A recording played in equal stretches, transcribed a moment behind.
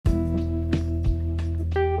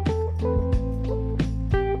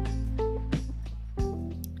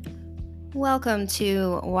Welcome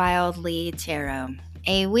to Wildly Tarot,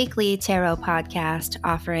 a weekly tarot podcast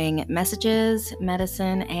offering messages,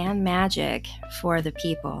 medicine, and magic for the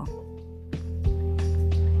people.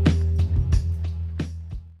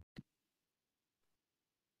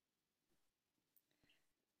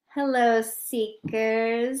 Hello,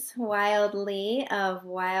 seekers. Wildly of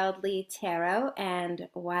Wildly Tarot and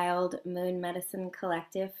Wild Moon Medicine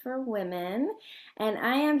Collective for Women. And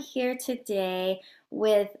I am here today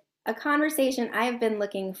with a conversation I've been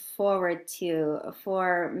looking forward to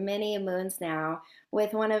for many moons now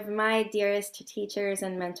with one of my dearest teachers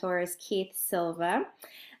and mentors, Keith Silva.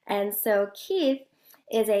 And so Keith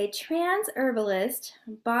is a trans herbalist,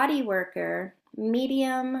 body worker,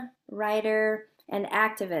 medium, writer, and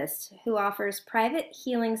activist who offers private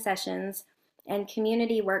healing sessions and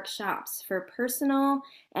community workshops for personal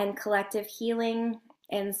and collective healing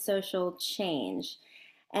and social change.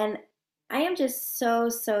 And I am just so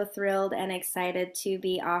thrilled and excited to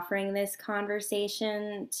be offering this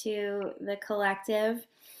conversation to the collective.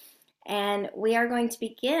 And we are going to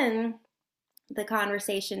begin the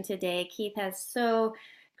conversation today. Keith has so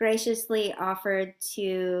graciously offered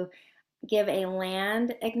to give a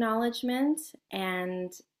land acknowledgement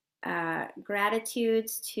and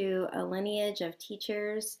gratitudes to a lineage of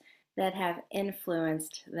teachers that have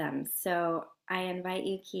influenced them. So I invite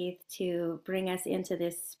you, Keith, to bring us into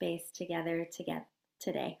this space together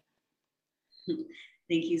today. Thank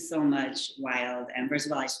you so much, Wild. And first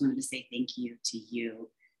of all, I just wanted to say thank you to you.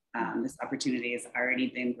 This opportunity has already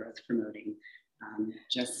been growth promoting.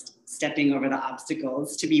 Just stepping over the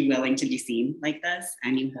obstacles to be willing to be seen like this,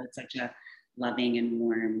 and you hold such a loving and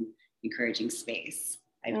warm, encouraging space.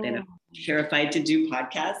 I've been terrified to do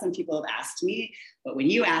podcasts and people have asked me, but when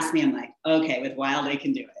you ask me, I'm like, okay, with Wild, I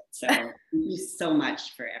can do it. So thank you so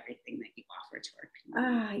much for everything that you offer to our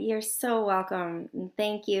community. You're so welcome.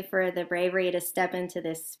 Thank you for the bravery to step into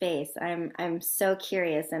this space. I'm so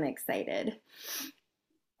curious and excited.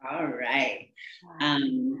 All right.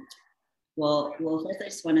 Well, first I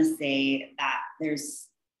just want to say that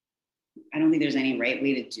I don't think there's any right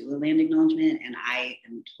way to do a land acknowledgement, and I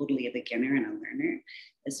am totally a beginner and a learner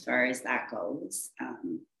as far as that goes.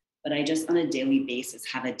 But I just on a daily basis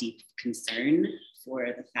have a deep concern for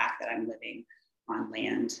the fact that I'm living on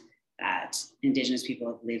land that Indigenous people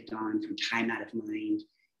have lived on from time out of mind.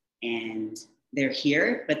 And they're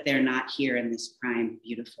here, but they're not here in this prime,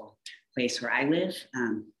 beautiful place where I live,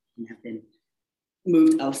 and have been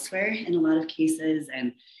moved elsewhere in a lot of cases.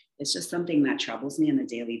 And it's just something that troubles me on a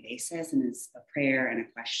daily basis and is a prayer and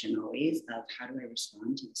a question always of how do I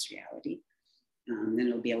respond to this reality? And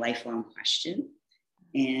it'll be a lifelong question.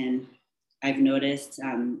 And I've noticed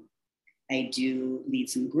I do lead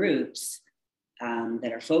some groups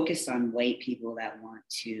that are focused on white people that want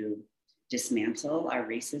to dismantle our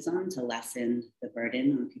racism to lessen the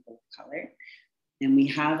burden on people of color. And we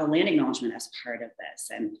have a land acknowledgement as part of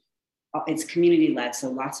this. And it's community led,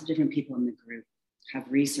 so lots of different people in the group have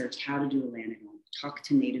researched how to do a land acknowledgement, talk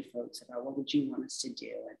to Native folks about what would you want us to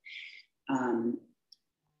do. And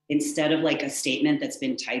instead of like a statement that's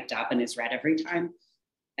been typed up and is read every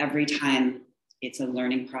time it's a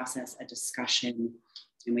learning process, a discussion,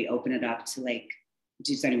 and we open it up to like,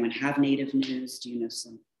 does anyone have Native news? Do you know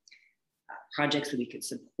some projects that we could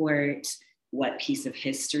support? What piece of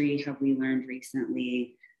history have we learned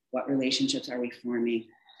recently? What relationships are we forming?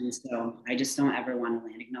 And so I just don't ever want a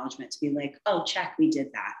land acknowledgement to be like, oh, check, we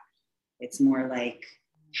did that. It's more like,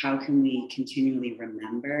 how can we continually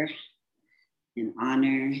remember and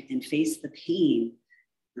honor and face the pain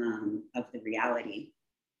of the reality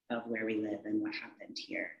of where we live and what happened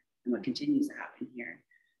here and what continues to happen here.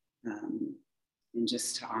 And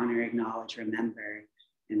just to honor, acknowledge, remember,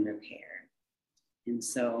 and repair. And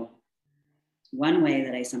so one way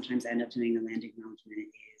that I sometimes end up doing a land acknowledgement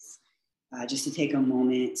is just to take a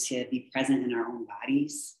moment to be present in our own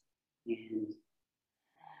bodies and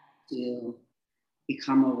to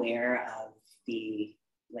become aware of the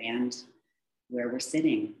land where we're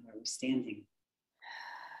sitting, where we're standing.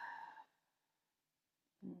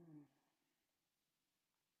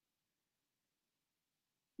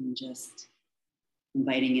 And just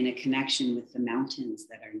inviting in a connection with the mountains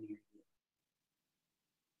that are near you.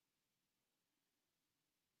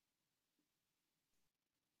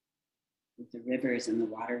 With the rivers and the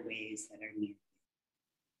waterways that are near you.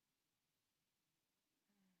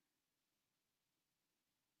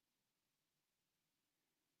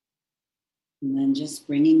 And then just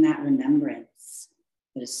bringing that remembrance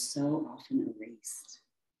that is so often erased.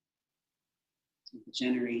 The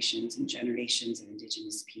generations and generations of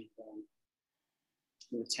Indigenous people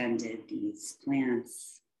who attended these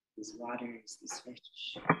plants, these waters, these fish,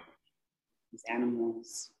 these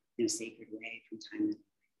animals in a sacred way from time to time.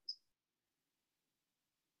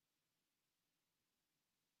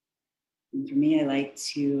 And for me, I like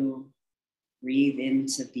to breathe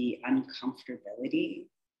into the uncomfortability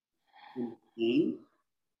and pain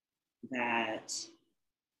that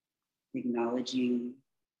acknowledging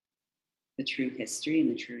the true history and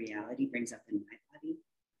the true reality brings up in my body.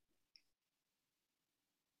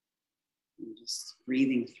 And just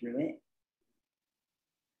breathing through it.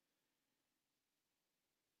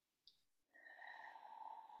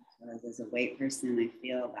 Because as a white person, I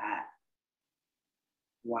feel that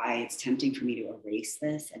why it's tempting for me to erase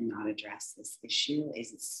this and not address this issue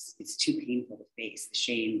is it's too painful to face, the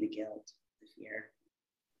shame, the guilt, the fear.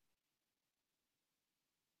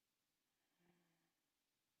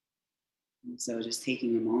 And so just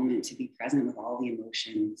taking a moment to be present with all the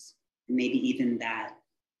emotions, and maybe even that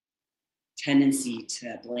tendency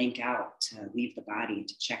to blank out, to leave the body,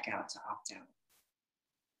 to check out, to opt out.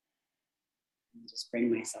 And just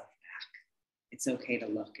bring myself back. It's okay to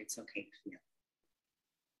look, it's okay to feel.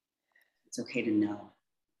 It's okay to know.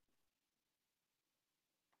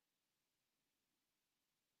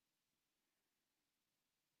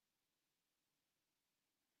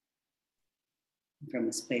 From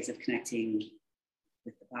this place of connecting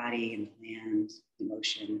with the body and the land,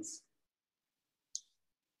 emotions,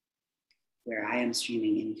 where I am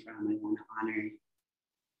streaming in from, I want to honor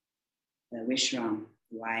the Wishram,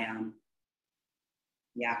 the Wayam,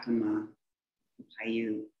 the Yakima, the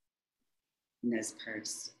Paiute, Nez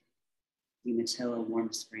Perce, the Umatilla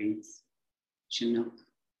Warm Springs, Chinook,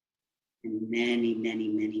 and many, many,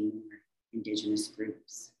 many more Indigenous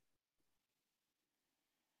groups.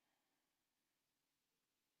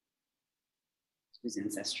 Whose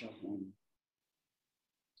ancestral home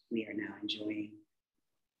we are now enjoying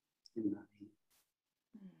and loving.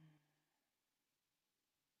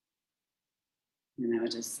 And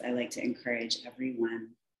I like to encourage everyone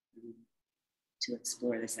to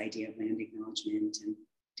explore this idea of land acknowledgement and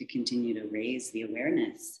to continue to raise the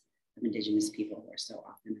awareness of Indigenous people who are so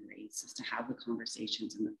often erased, is to have the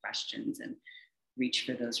conversations and the questions and reach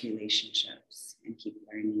for those relationships and keep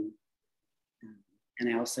learning.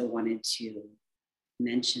 And I also wanted to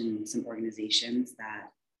mention some organizations that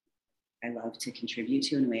I love to contribute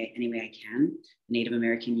to in any way I can. The Native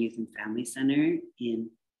American Youth and Family Center in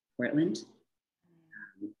Portland.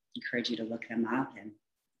 Encourage you to look them up and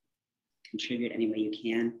contribute any way you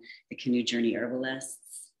can. The Canoe Journey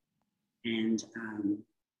Herbalists and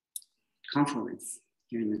Confluence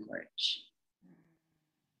here in the Gorge.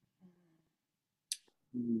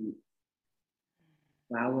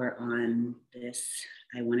 While we're on this,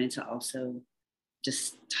 I wanted to also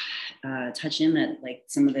just touch in that like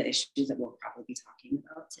some of the issues that we'll probably be talking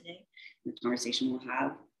about today, the conversation we'll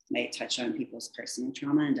have might touch on people's personal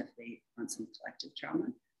trauma and definitely on some collective trauma.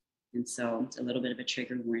 And so it's a little bit of a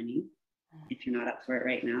trigger warning. If you're not up for it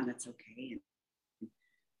right now, that's okay. And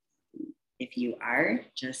if you are,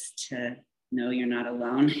 just to know you're not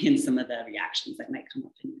alone in some of the reactions that might come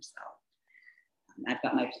up in yourself. I've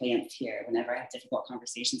got my plants here. Whenever I have difficult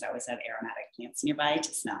conversations, I always have aromatic plants nearby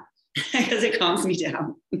to smell because it calms me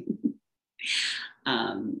down.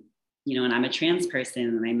 And I'm a trans person,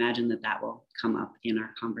 and I imagine that will come up in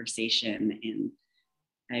our conversation. And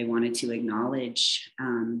I wanted to acknowledge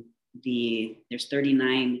there's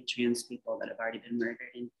 39 trans people that have already been murdered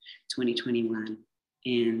in 2021.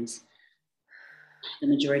 And the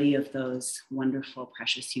majority of those wonderful,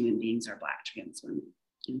 precious human beings are Black trans women.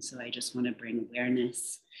 And so I just want to bring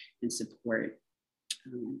awareness and support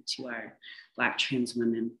to our Black trans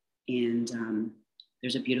women. And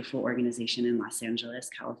there's a beautiful organization in Los Angeles,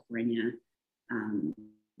 California,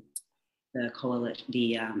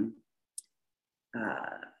 the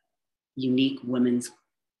Unique Women's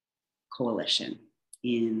Coalition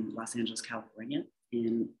in Los Angeles, California.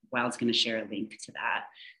 And Wild's going to share a link to that.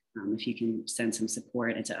 If you can send some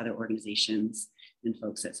support into other organizations and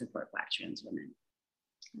folks that support Black trans women.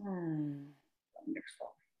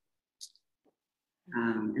 Wonderful.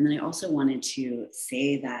 And then I also wanted to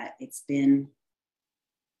say that it's been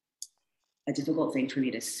a difficult thing for me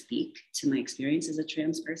to speak to my experience as a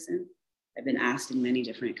trans person. I've been asked in many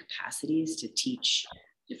different capacities to teach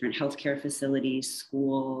different healthcare facilities,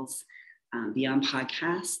 schools, be on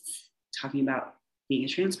podcasts, talking about being a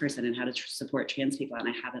trans person and how to support trans people, and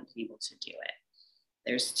I haven't been able to do it.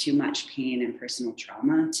 There's too much pain and personal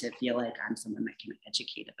trauma to feel like I'm someone that can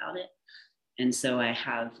educate about it. And so I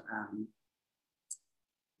have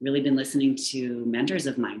really been listening to mentors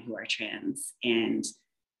of mine who are trans, and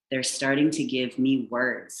they're starting to give me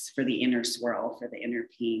words for the inner swirl, for the inner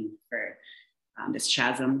pain, for this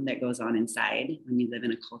chasm that goes on inside when you live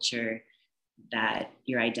in a culture that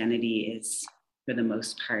your identity is, for the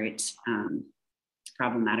most part,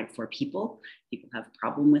 problematic for people. People have a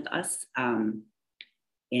problem with us. And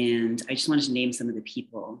I just wanted to name some of the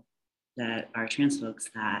people that are trans folks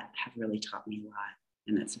that have really taught me a lot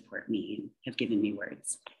and that support me and have given me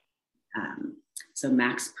words. So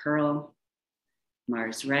Max Pearl,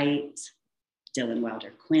 Mars Wright, Dylan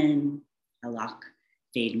Wilder Quinn, Alok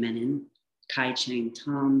Fade Menon, Kai Chang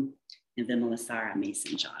Tom, and Vimala Sara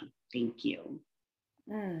Mason John. Thank you.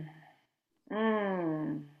 Mm.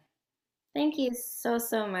 Mm. Thank you so,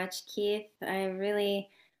 so much, Keith. I really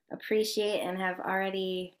appreciate and have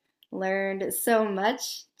already learned so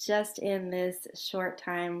much just in this short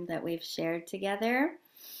time that we've shared together.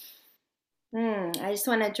 I just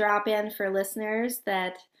want to drop in for listeners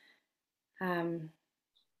that um,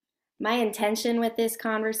 my intention with this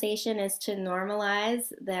conversation is to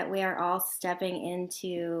normalize that we are all stepping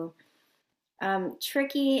into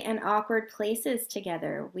tricky and awkward places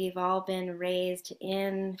together. We've all been raised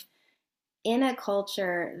in a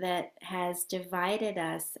culture that has divided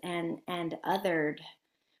us and othered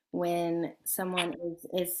when someone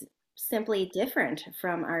is simply different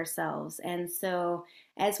from ourselves. And so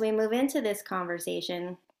as we move into this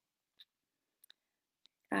conversation,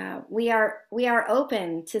 we are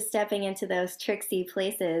open to stepping into those tricksy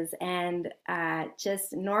places and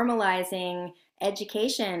just normalizing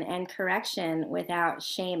education and correction without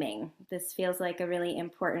shaming. This feels like a really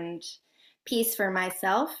important piece for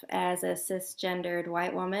myself as a cisgendered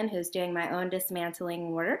white woman who's doing my own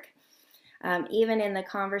dismantling work. Even in the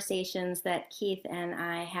conversations that Keith and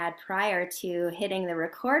I had prior to hitting the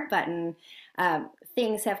record button,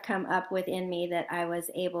 things have come up within me that I was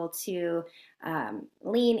able to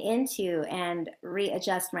lean into and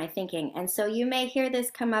readjust my thinking. And so you may hear this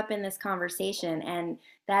come up in this conversation, and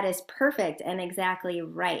that is perfect and exactly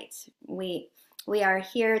right. We are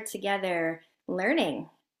here together learning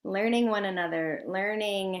one another,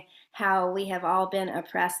 learning how we have all been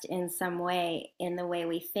oppressed in some way in the way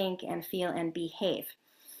we think and feel and behave.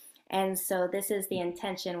 And so this is the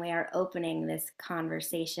intention we are opening this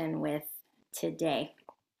conversation with today.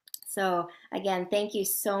 So again, thank you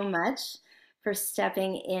so much for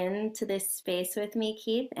stepping into this space with me,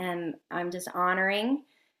 Keith. And I'm just honoring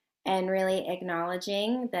and really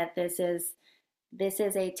acknowledging that this is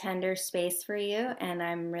a tender space for you, and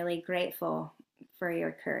I'm really grateful for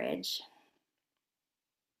your courage.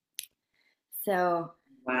 So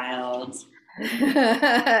Wild.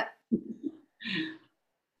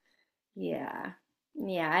 yeah.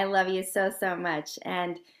 Yeah, I love you so, so much.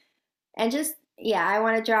 And just yeah, I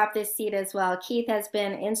want to drop this seed as well. Keith has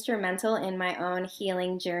been instrumental in my own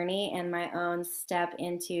healing journey and my own step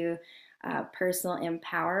into personal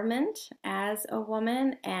empowerment as a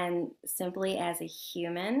woman and simply as a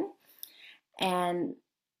human. And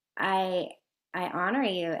I I honor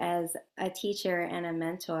you as a teacher and a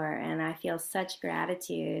mentor, and I feel such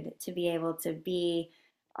gratitude to be able to be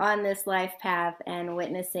on this life path and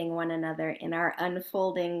witnessing one another in our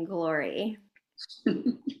unfolding glory.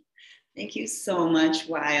 Thank you so much,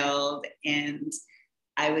 Wild. And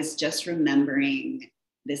I was just remembering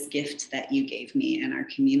this gift that you gave me in our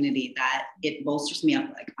community, that it bolsters me up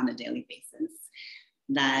like on a daily basis.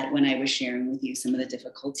 That when I was sharing with you some of the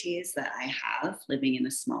difficulties that I have living in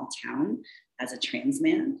a small town as a trans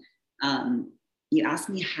man, you asked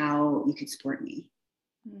me how you could support me.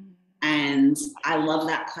 Mm. And I love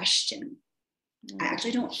that question. I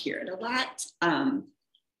actually don't hear it a lot.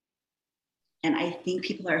 And I think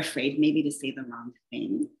people are afraid maybe to say the wrong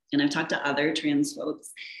thing. And I've talked to other trans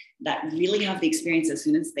folks that really have the experience as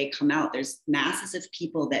soon as they come out. There's masses of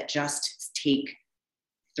people that just take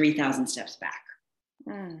 3,000 steps back.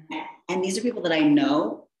 Mm. And these are people that I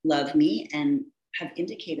know love me and have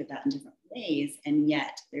indicated that in different ways. And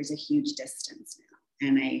yet there's a huge distance now.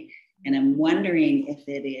 And I'm wondering if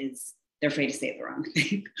it is they're afraid to say the wrong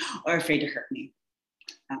thing or afraid to hurt me.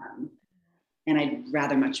 And I'd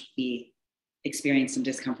rather much be experience some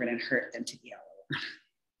discomfort and hurt than to be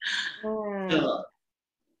alone. So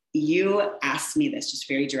you asked me this just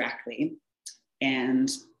very directly,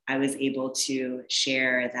 and I was able to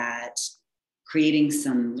share that creating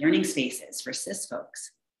some learning spaces for cis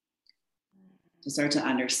folks to start to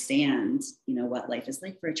understand, what life is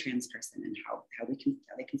like for a trans person and how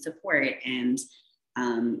they can support. And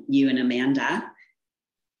you and Amanda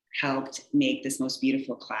helped make this most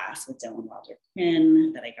beautiful class with Dylan Wilder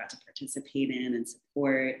Quinn that I got to participate in and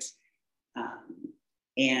support.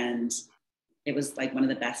 And it was like one of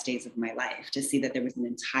the best days of my life to see that there was an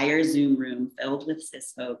entire Zoom room filled with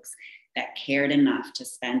cis folks that cared enough to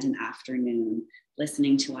spend an afternoon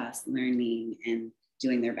listening to us, learning, and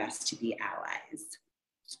doing their best to be allies.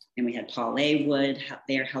 And we had Paul A. Wood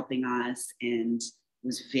there helping us, and it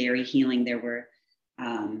was very healing. There were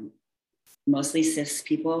mostly cis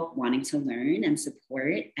people wanting to learn and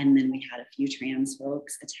support. And then we had a few trans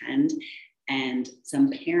folks attend, and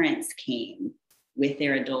some parents came with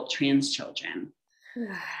their adult trans children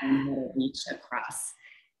and had to reach across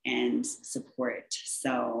and support.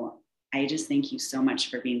 So I just thank you so much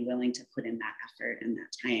for being willing to put in that effort and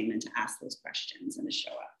that time and to ask those questions and to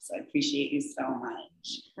show up. So I appreciate you so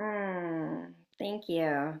much. Thank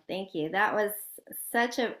you. Thank you. That was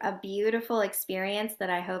such a beautiful experience that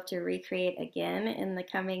I hope to recreate again in the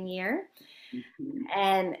coming year. Mm-hmm.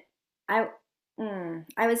 And I,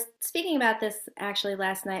 I was speaking about this actually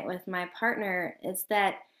last night with my partner, is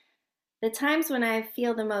that the times when I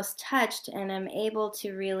feel the most touched and am able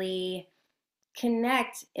to really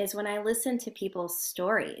connect is when I listen to people's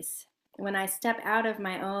stories. When I step out of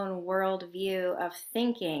my own worldview of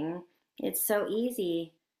thinking, it's so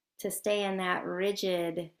easy to stay in that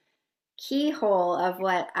rigid keyhole of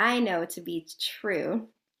what I know to be true,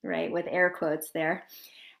 right, with air quotes there,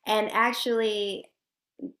 and actually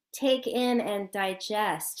take in and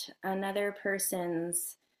digest another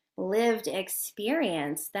person's lived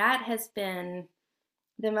experience. That has been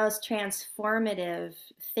the most transformative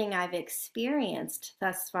thing I've experienced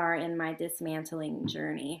thus far in my dismantling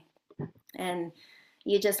journey. And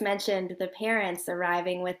you just mentioned the parents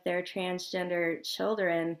arriving with their transgender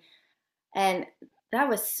children, and that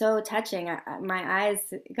was so touching. My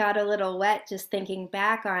eyes got a little wet just thinking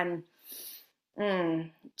back on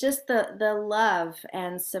just the love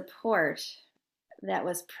and support that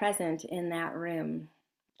was present in that room.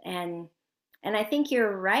 And I think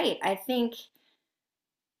you're right. I think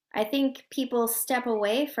people step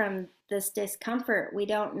away from this discomfort. We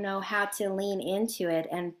don't know how to lean into it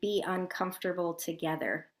and be uncomfortable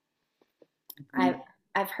together. Mm-hmm.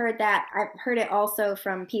 I've heard that. I've heard it also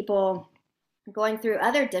from people going through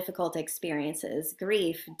other difficult experiences,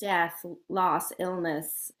 grief, death, loss,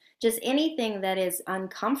 illness, just anything that is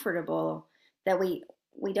uncomfortable, that we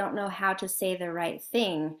don't know how to say the right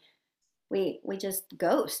thing. We just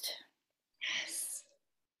ghost. Yes.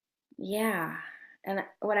 Yeah. And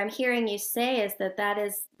what I'm hearing you say is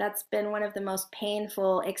that's been one of the most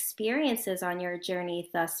painful experiences on your journey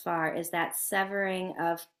thus far, is that severing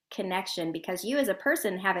of connection, because you as a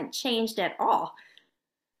person haven't changed at all.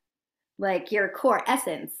 Like your core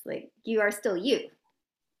essence, like you are still you.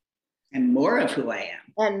 And more of who I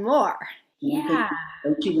am. And more. Yeah.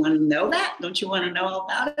 Don't you want to know that? Don't you want to know all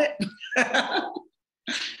about it?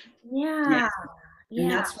 Yeah.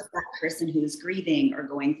 And that's what that person who's grieving or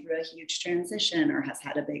going through a huge transition or has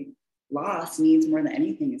had a big loss needs more than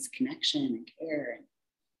anything, is connection and care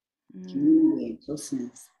and community and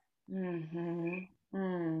closeness.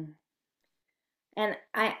 And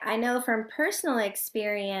I know from personal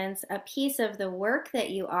experience, a piece of the work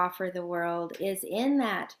that you offer the world is in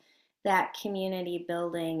that community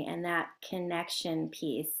building and that connection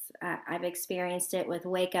piece. I've experienced it with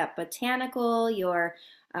Wake Up Botanical, your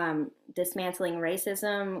dismantling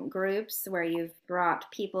racism groups, where you've brought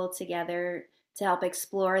people together to help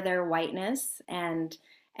explore their whiteness and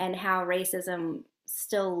how racism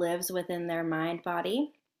still lives within their mind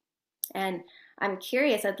body. And I'm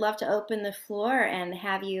curious, I'd love to open the floor and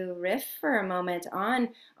have you riff for a moment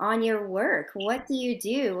on your work. What do you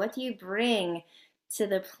do? What do you bring to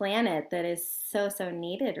the planet that is so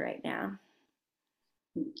needed right now?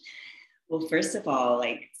 Well, first of all,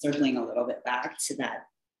 like circling a little bit back to that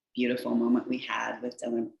beautiful moment we had with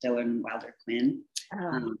Dylan Wilder Quinn.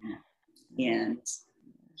 And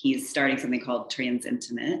he's starting something called Trans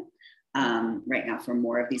Intimate right now for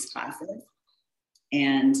more of these classes.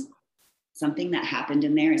 And something that happened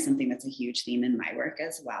in there is something that's a huge theme in my work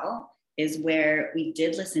as well, is where we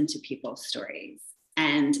did listen to people's stories.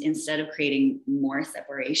 And instead of creating more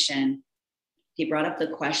separation, he brought up the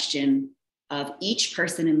question of each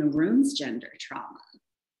person in the room's gender trauma.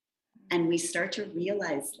 And we start to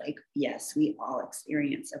realize, like, yes, we all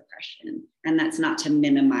experience oppression. And that's not to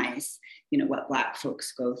minimize, what Black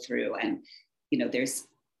folks go through. And, there's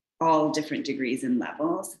all different degrees and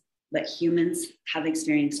levels, but humans have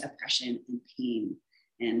experienced oppression and pain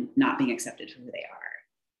and not being accepted for who they are.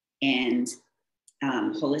 And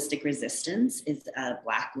Holistic Resistance is a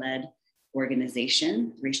Black-led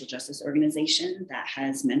organization, racial justice organization, that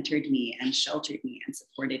has mentored me and sheltered me and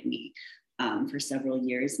supported me for several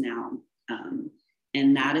years now.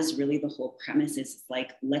 And that is really the whole premise, is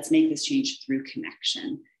like, let's make this change through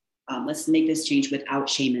connection. Let's make this change without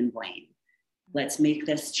shame and blame. Let's make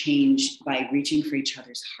this change by reaching for each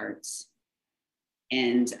other's hearts.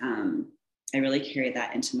 And I really carry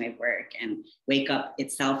that into my work. And Wake Up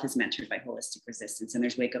itself is mentored by Holistic Resistance, and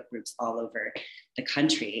there's Wake Up groups all over the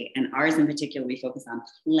country. And ours in particular, we focus on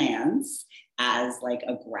plants as like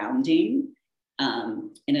a grounding.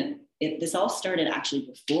 This all started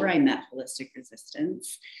actually before I met Holistic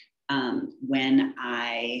Resistance, when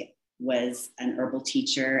I was an herbal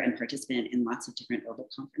teacher and participant in lots of different herbal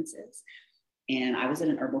conferences. And I was at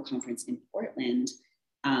an herbal conference in Portland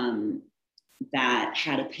that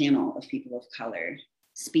had a panel of people of color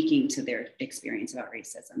speaking to their experience about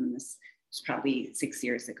racism. And this was probably 6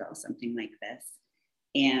 years ago, something like this.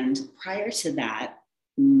 And prior to that,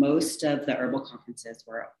 most of the herbal conferences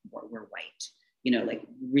were white, you know, like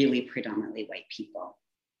really predominantly white people.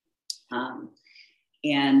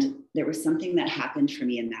 And there was something that happened for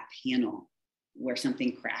me in that panel where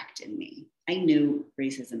something cracked in me. I knew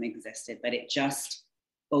racism existed, but it just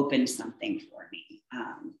opened something for me.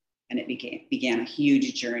 And it began a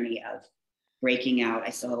huge journey of breaking out. I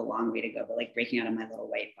still have a long way to go, but like breaking out of my little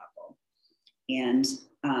white bubble. And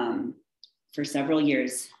for several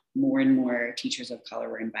years, more and more teachers of color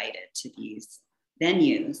were invited to these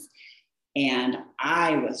venues. And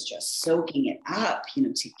I was just soaking it up, you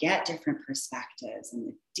know, to get different perspectives and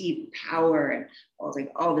the deep power. And I was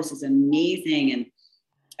like, oh, this is amazing. And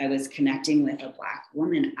I was connecting with a Black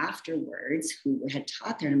woman afterwards who had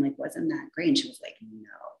taught there. And I'm like, wasn't that great? And she was like, no.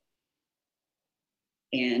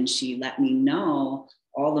 And she let me know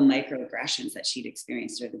all the microaggressions that she'd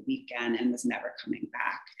experienced over the weekend and was never coming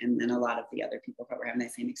back. And then a lot of the other people were having the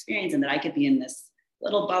same experience, and that I could be in this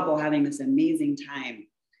little bubble having this amazing time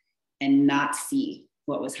and not see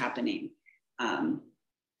what was happening.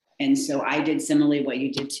 And so I did similarly what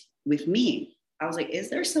you did with me. I was like, is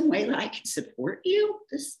there some way that I can support you?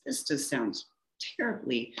 This just sounds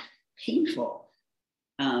terribly painful.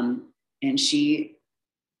 And she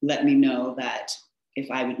let me know that if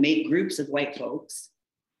I would make groups of white folks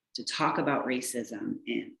to talk about racism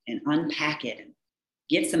and unpack it and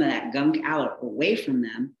get some of that gunk out away from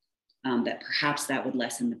them, that perhaps that would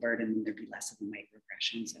lessen the burden and there'd be less of the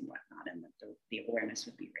microaggressions and whatnot, and that the awareness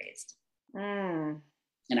would be raised. And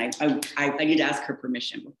I need to ask her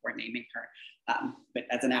permission before naming her. But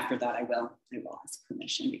as an afterthought, I will ask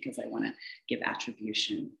permission, because I want to give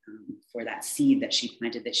attribution for that seed that she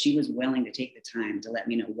planted, that she was willing to take the time to let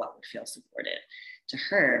me know what would feel supportive to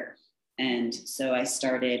her. And so I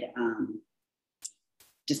started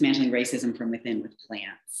dismantling racism from within with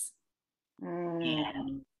plants.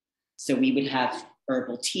 And so we would have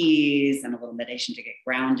herbal teas and a little meditation to get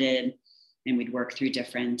grounded, and we'd work through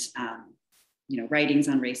different writings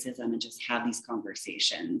on racism and just have these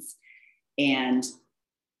conversations. And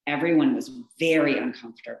everyone was very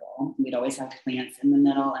uncomfortable. We'd always have plants in the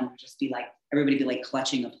middle, and just be like, everybody be like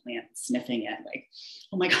clutching a plant, sniffing it, like,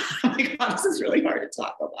 oh my God, this is really hard to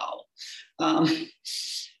talk about.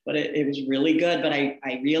 But it was really good. But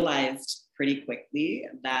I realized pretty quickly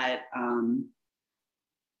that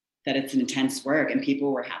that it's an intense work, and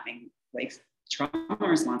people were having like trauma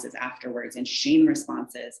responses afterwards and shame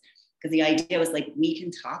responses, because the idea was like, we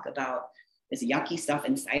can talk about this yucky stuff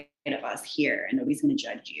inside of us here and nobody's going to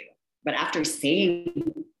judge you. But after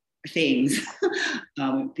saying things,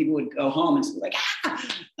 people would go home and just be like,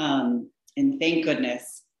 and thank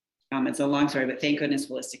goodness, it's a long story, but thank goodness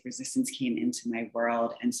Holistic Resistance came into my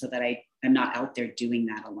world, and so that I'm not out there doing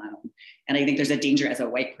that alone. And I think there's a danger as a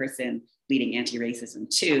white person leading anti-racism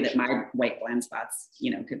too, that my white blind spots,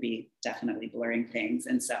 could be definitely blurring things.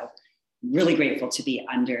 And so really grateful to be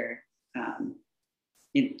under,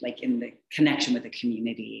 in the connection with the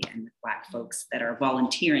community and with Black folks that are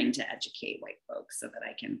volunteering to educate white folks, so that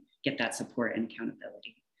I can get that support and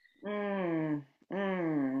accountability.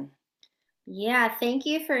 Yeah, thank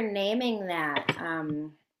you for naming that,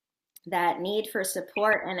 that need for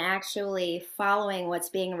support and actually following what's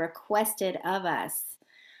being requested of us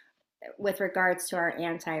with regards to our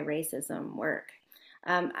anti-racism work.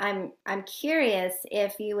 I'm curious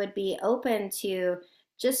if you would be open to,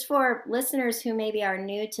 just for listeners who maybe are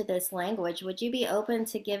new to this language, would you be open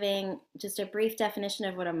to giving just a brief definition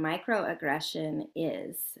of what a microaggression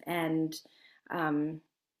is? And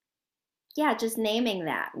just naming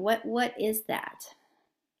that. What is that?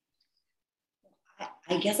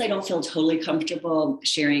 I guess I don't feel totally comfortable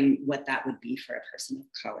sharing what that would be for a person of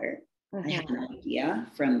color. Mm-hmm. I have an idea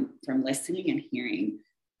from listening and hearing.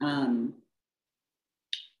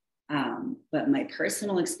 But my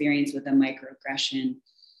personal experience with a microaggression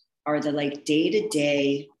are the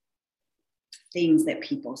day-to-day things that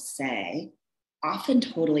people say, often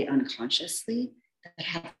totally unconsciously, that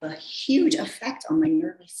have a huge effect on my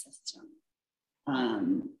nervous system.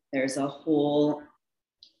 There's a whole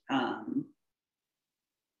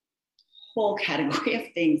whole category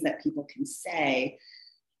of things that people can say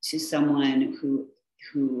to someone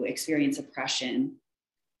who experience oppression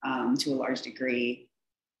to a large degree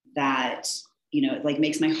that, you know, it like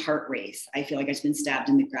makes my heart race. I feel like I've been stabbed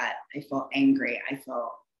in the gut. I felt angry. I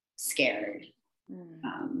felt scared.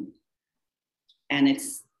 And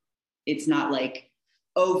it's not like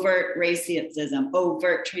overt racism,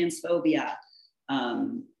 overt transphobia.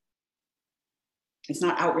 It's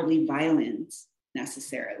not outwardly violent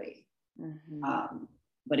necessarily,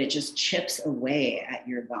 but it just chips away at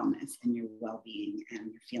your wellness and your well-being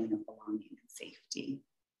and your feeling of belonging and safety.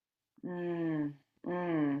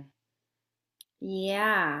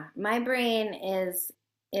 Yeah, my brain is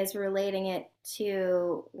relating it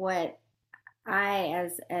to what I,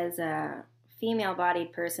 as a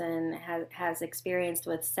female-bodied person, has experienced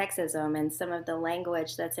with sexism and some of the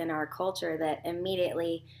language that's in our culture that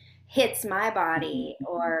immediately hits my body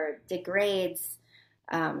or degrades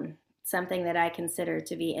something that I consider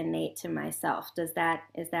to be innate to myself. Is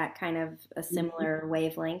that kind of a similar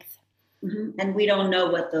wavelength? And we don't know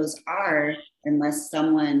what those are unless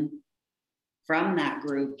someone from that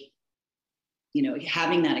group, you know,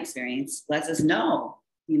 having that experience lets us know,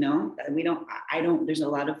 you know, I don't, there's a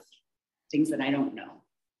lot of things that I don't know.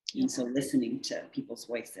 And so listening to people's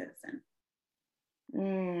voices and.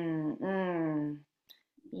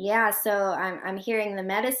 Yeah, so I'm hearing the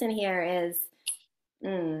medicine here is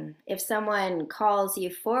if someone calls you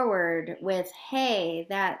forward with, hey,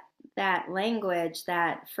 that language,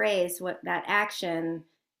 that phrase, what that action,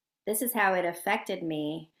 this is how it affected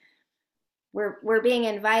me. We're being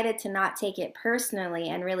invited to not take it personally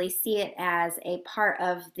and really see it as a part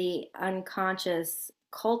of the unconscious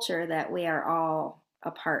culture that we are all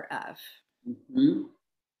a part of.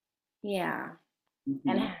 Yeah.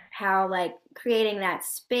 And how like creating that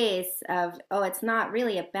space of, oh, it's not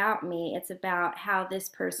really about me, it's about how this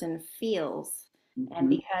person feels. And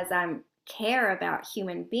because I'm care about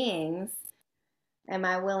human beings, am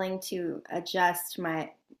I willing to adjust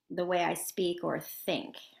the way I speak or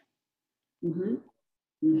think? And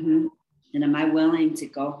am I willing to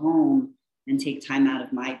go home and take time out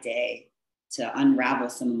of my day to unravel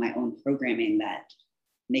some of my own programming that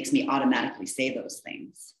makes me automatically say those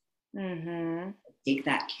things? Take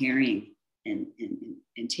that caring and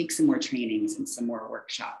take some more trainings and some more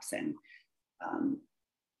workshops and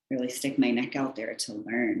really stick my neck out there to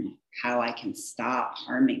learn how I can stop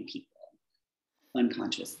harming people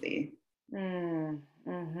unconsciously.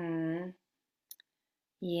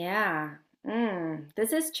 Yeah.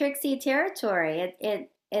 This is Trixie territory.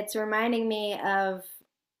 It's reminding me of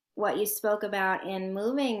what you spoke about in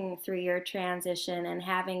moving through your transition and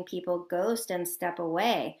having people ghost and step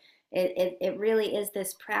away. It really is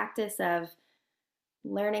this practice of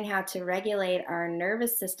learning how to regulate our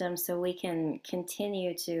nervous system so we can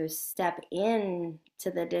continue to step in to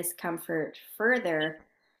the discomfort further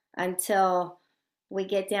until we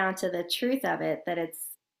get down to the truth of it, that it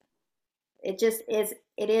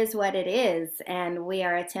is what it is, and we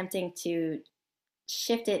are attempting to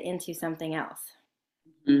shift it into something else.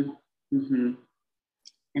 And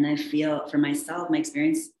I feel for myself, my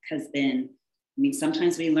experience has been, I mean,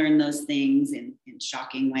 sometimes we learn those things in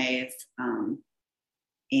shocking ways.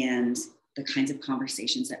 And the kinds of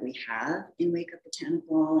conversations that we have in Wake Up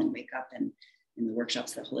Botanical and Wake Up and in the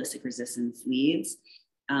workshops that Holistic Resistance leads,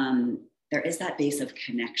 there is that base of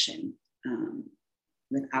connection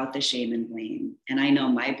without the shame and blame. And I know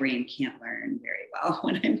my brain can't learn very well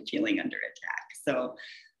when I'm feeling under attack. So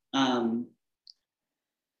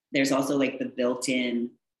there's also like the built-in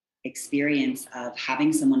experience of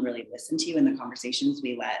having someone really listen to you in the conversations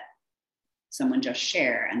we let someone just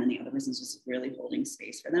share, and then the other person's just really holding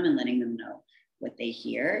space for them and letting them know what they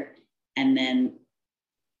hear. And then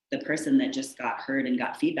the person that just got heard and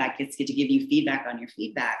got feedback gets to give you feedback on your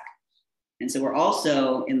feedback. And so we're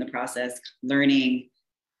also in the process learning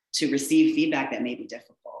to receive feedback that may be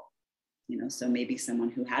difficult. You know, so maybe someone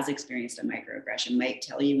who has experienced a microaggression might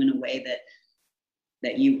tell you in a way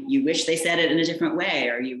that you wish they said it in a different way,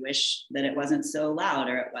 or you wish that it wasn't so loud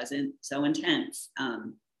or it wasn't so intense.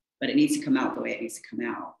 But it needs to come out the way it needs to come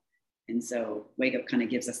out. And so Wake Up kind of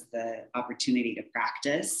gives us the opportunity to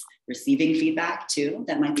practice receiving feedback too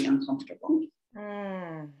that might be uncomfortable.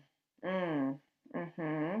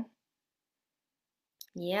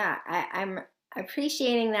 Yeah, I'm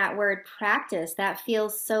appreciating that word practice. That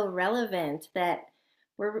feels so relevant that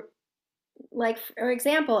we're like, for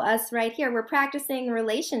example, us right here, we're practicing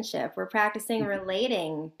relationship. We're practicing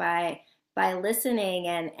relating by listening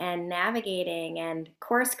and navigating and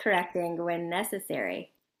course correcting when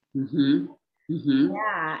necessary.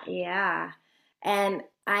 Yeah, yeah. And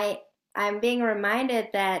I'm being reminded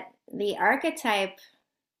that the archetype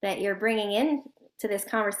that you're bringing in to this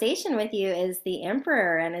conversation with you is the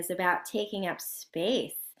emperor and is about taking up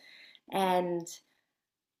space. And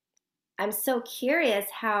I'm so curious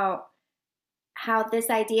how this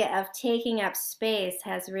idea of taking up space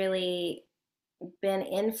has really been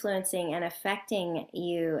influencing and affecting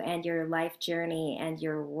you and your life journey and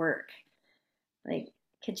your work. Like,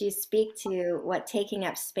 could you speak to what taking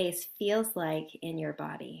up space feels like in your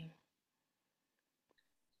body?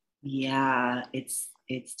 Yeah, it's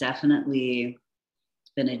definitely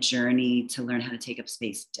been a journey to learn how to take up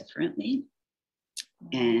space differently.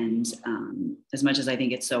 And as much as I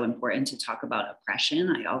think it's so important to talk about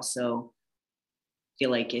oppression, I also feel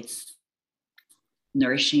like it's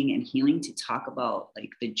nourishing and healing to talk about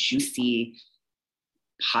like the juicy,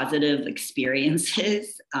 positive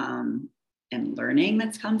experiences and learning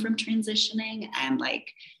that's come from transitioning, and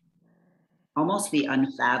like almost the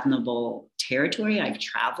unfathomable territory I've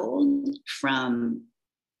traveled from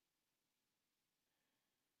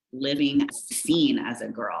living seen as a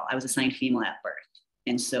girl. I was assigned female at birth.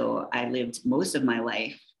 And so I lived most of my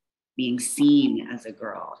life being seen as a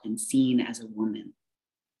girl and seen as a woman.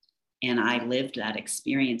 And I lived that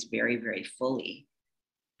experience very, very fully.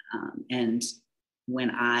 And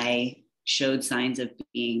when I showed signs of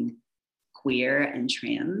being queer and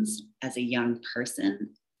trans as a young person,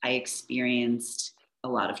 I experienced a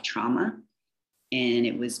lot of trauma. And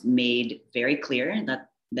it was made very clear that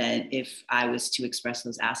if I was to express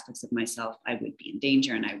those aspects of myself, I would be in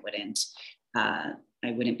danger and I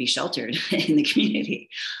wouldn't be sheltered in the community.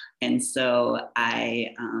 And so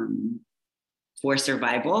I, for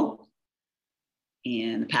survival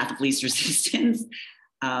and the path of least resistance,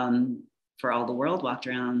 for all the world, walked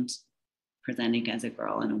around presenting as a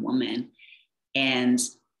girl and a woman, and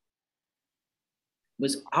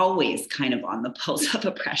was always kind of on the pulse of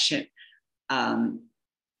oppression.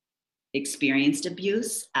 Experienced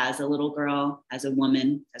abuse as a little girl, as a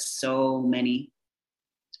woman, as so many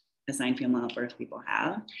assigned female at birth people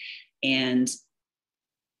have. And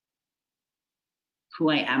who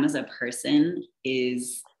I am as a person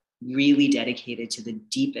is really dedicated to the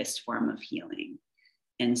deepest form of healing.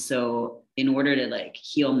 And so in order to like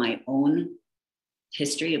heal my own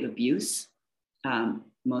history of abuse,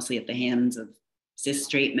 mostly at the hands of cis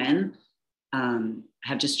straight men,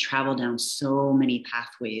 have just traveled down so many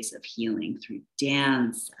pathways of healing through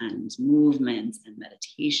dance and movement and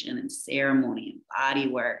meditation and ceremony and body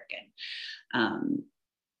work, and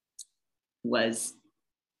was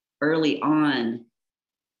early on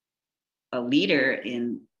a leader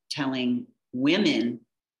in telling women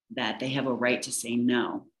that they have a right to say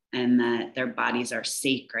no and that their bodies are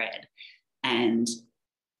sacred, and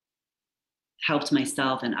helped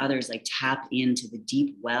myself and others like tap into the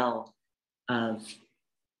deep well of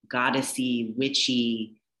goddessy,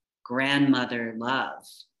 witchy, grandmother love,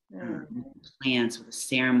 plants with a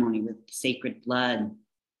ceremony, with sacred blood.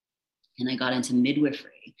 And I got into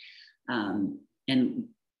midwifery. And,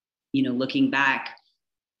 you know, looking back,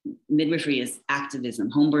 midwifery is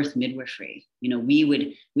activism, home birth midwifery. You know, we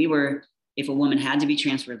were, if a woman had to be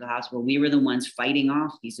transferred to the hospital, we were the ones fighting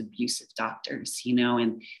off these abusive doctors, you know,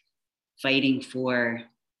 and fighting for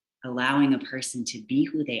allowing a person to be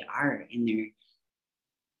who they are in their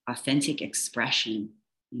authentic expression,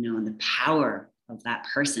 you know, and the power of that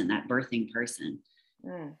person, that birthing person.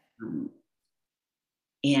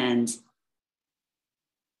 And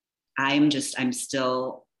I'm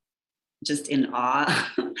still just in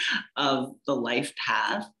awe of the life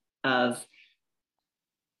path of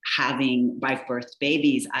having, I've birthed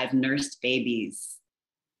babies, I've nursed babies,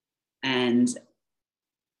 and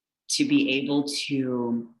to be able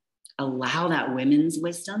to allow that women's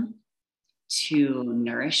wisdom to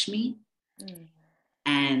nourish me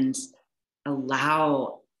and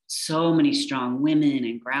allow so many strong women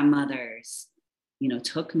and grandmothers, you know,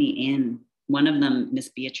 took me in. One of them, Miss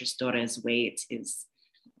Beatrice Torres Waite, is,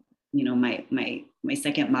 you know, my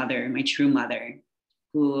second mother, my true mother,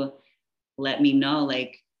 who let me know,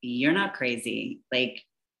 like, you're not crazy. Like,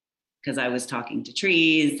 because I was talking to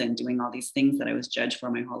trees and doing all these things that I was judged for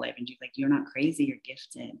my whole life. And she's like, you're not crazy, you're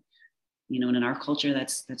gifted. You know, and in our culture,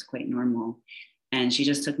 that's quite normal. And she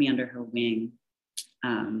just took me under her wing.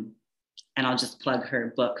 And I'll just plug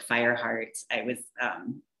her book, Fireheart.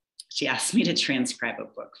 She asked me to transcribe a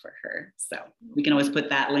book for her. So we can always put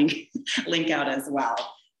that link out as well.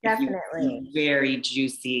 Definitely. Very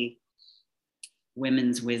juicy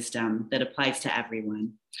women's wisdom that applies to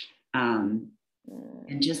everyone. And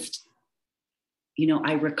just, you know,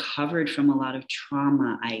 I recovered from a lot of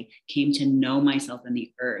trauma. I came to know myself and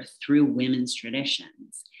the earth through women's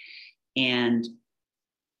traditions. And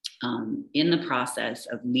in the process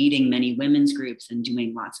of leading many women's groups and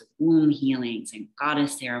doing lots of womb healings and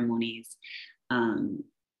goddess ceremonies,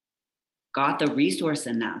 got the resource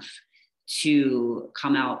enough to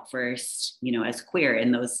come out first, as queer.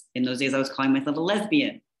 In those days, I was calling myself a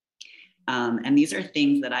lesbian. And these are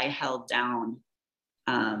things that I held down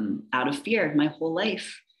out of fear my whole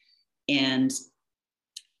life. And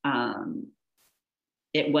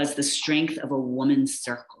it was the strength of a woman's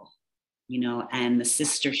circle, and the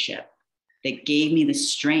sistership that gave me the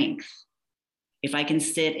strength. If I can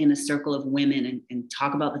sit in a circle of women and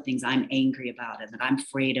talk about the things I'm angry about and that I'm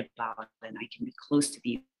afraid about, and I can be close to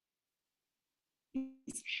these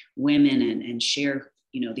women and share,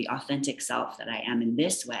 the authentic self that I am in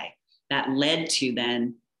this way, that led to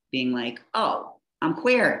then being like, oh, I'm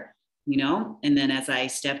queer, And then as I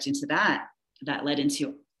stepped into that led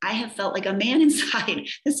into, I have felt like a man inside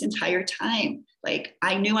this entire time. Like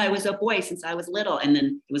I knew I was a boy since I was little. And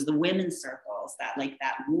then it was the women's circles, that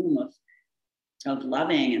womb of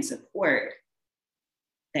loving and support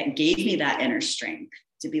that gave me that inner strength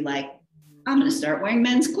to be like, I'm going to start wearing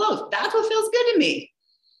men's clothes. That's what feels good to me.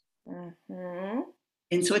 Mm-hmm.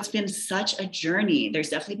 And so it's been such a journey. There's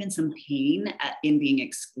definitely been some pain in being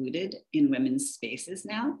excluded in women's spaces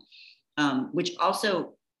now, which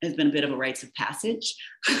also has been a bit of a rites of passage.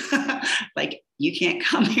 Like, you can't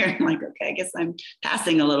come here. I'm like, okay, I guess I'm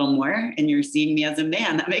passing a little more and you're seeing me as a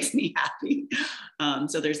man. That makes me happy.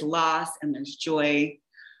 So there's loss and there's joy.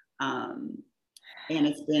 And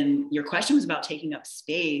it's been, your question was about taking up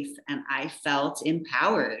space, and I felt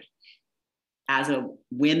empowered as a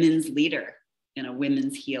women's leader and a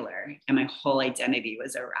women's healer. And my whole identity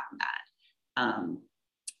was around that.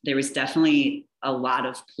 There was definitely a lot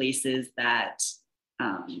of places that,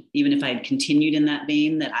 even if I had continued in that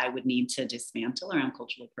vein, that I would need to dismantle around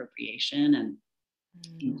cultural appropriation and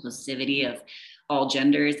inclusivity of all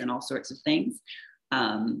genders and all sorts of things.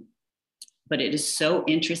 But it is so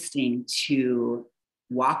interesting to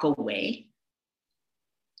walk away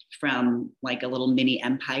from like a little mini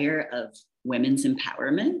empire of women's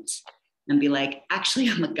empowerment and be like, actually,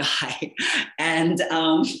 I'm a guy. And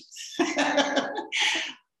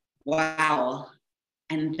wow.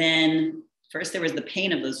 And then first there was the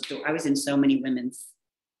pain of those doors. I was in so many women's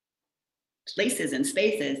places and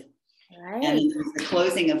spaces. Right. And there was the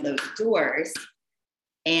closing of those doors.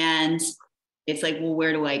 And it's like, well,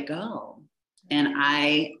 where do I go? And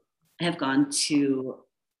I have gone to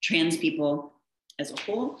trans people as a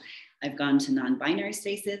whole. I've gone to non-binary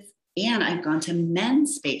spaces, and I've gone to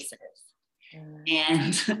men's spaces.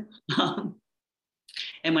 And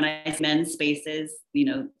when I say men's spaces,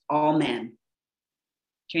 all men,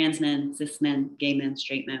 trans men, cis men, gay men,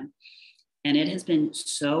 straight men. And it has been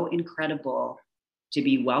so incredible to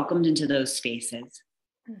be welcomed into those spaces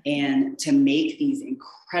and to make these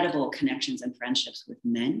incredible connections and friendships with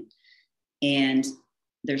men. And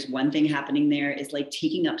there's one thing happening there is like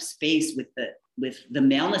taking up space with the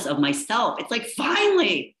maleness of myself. It's like,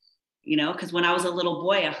 finally, because when I was a little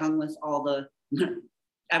boy, I hung with all the, when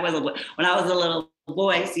I was a little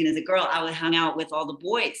boy, seen as a girl, I would hang out with all the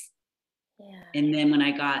boys. Yeah. And then when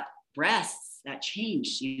I got breasts, that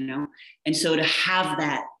changed, And so to have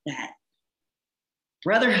that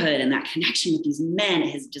brotherhood and that connection with these men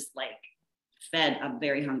has just like fed a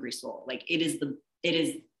very hungry soul. Like it is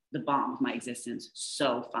the bomb of my existence.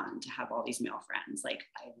 So fun to have all these male friends. Like,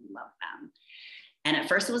 I love them. And at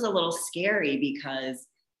first it was a little scary because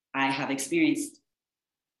I have experienced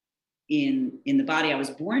in the body I was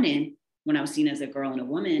born in, when I was seen as a girl and a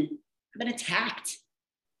woman, I've been attacked,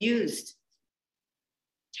 used,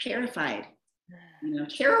 terrified,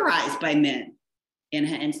 terrorized by men. And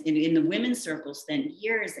in the women's circles, spent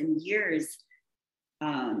years and years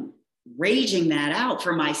raging that out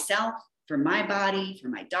for myself, for my body, for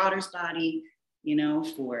my daughter's body,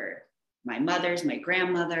 for my mother's, my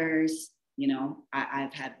grandmother's,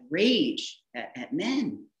 I've had rage at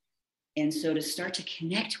men. And so to start to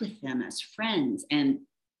connect with them as friends, and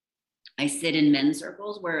I sit in men's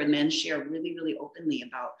circles where men share really, really openly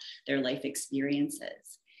about their life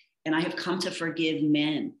experiences. And I have come to forgive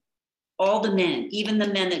men, all the men, even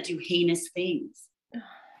the men that do heinous things,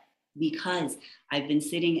 because I've been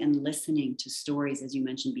sitting and listening to stories, as you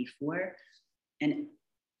mentioned before, and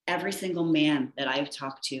every single man that I've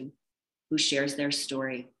talked to who shares their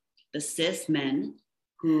story, the cis men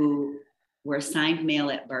who were assigned male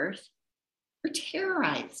at birth, were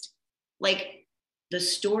terrorized. Like the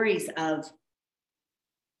stories of,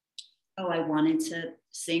 oh, I wanted to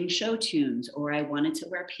sing show tunes, or I wanted to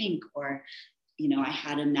wear pink, or I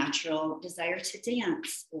had a natural desire to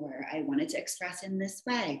dance, or I wanted to express in this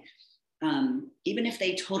way. Even if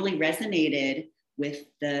they totally resonated with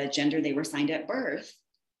the gender they were assigned at birth,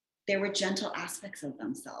 there were gentle aspects of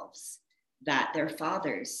themselves that their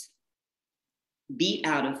fathers beat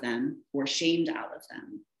out of them or shamed out of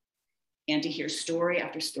them. And to hear story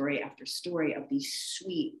after story after story of these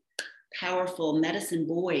sweet, powerful medicine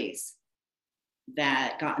boys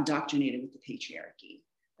that got indoctrinated with the patriarchy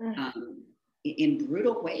in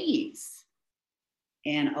brutal ways.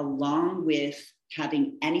 And along with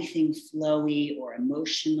having anything flowy or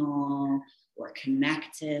emotional or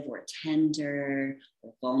connective or tender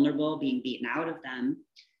or vulnerable being beaten out of them,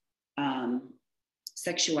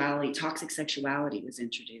 sexuality, toxic sexuality was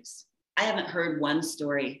introduced. I haven't heard one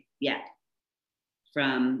story yet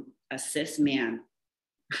from a cis man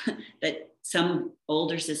that some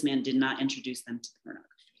older cis man did not introduce them to pornography.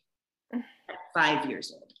 5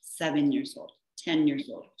 years old, 7 years old, 10 years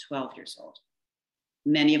old, 12 years old.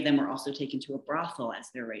 Many of them were also taken to a brothel as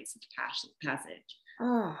their rites of passage.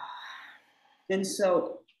 Oh. And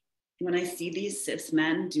so when I see these cis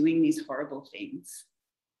men doing these horrible things,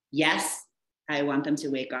 yes, I want them to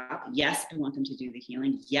wake up. Yes, I want them to do the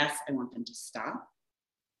healing. Yes, I want them to stop.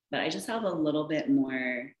 But I just have a little bit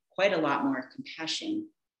more, quite a lot more compassion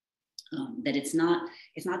that it's not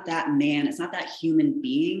that man, it's not that human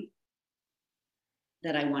being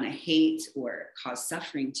that I want to hate or cause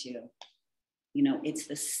suffering to. You know, it's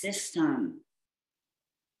the system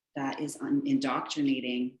that is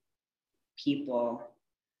indoctrinating people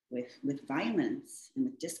with violence and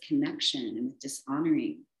with disconnection and with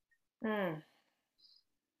dishonoring.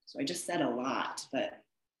 So I just said a lot, but.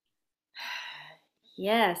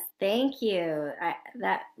 Yes, thank you.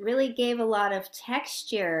 That really gave a lot of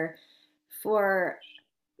texture for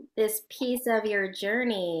this piece of your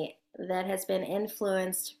journey that has been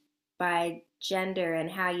influenced by gender and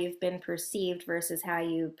how you've been perceived versus how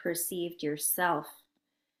you perceived yourself.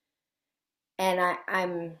 And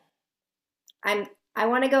I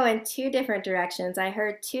want to go in two different directions. I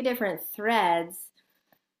heard two different threads,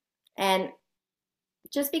 and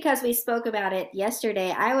just because we spoke about it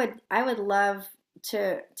yesterday, I would love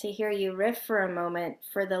to hear you riff for a moment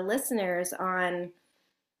for the listeners on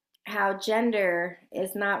how gender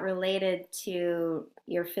is not related to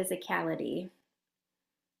your physicality.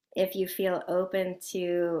 If you feel open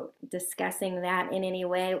to discussing that in any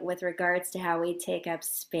way with regards to how we take up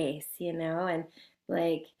space, you know, and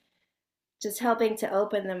like just helping to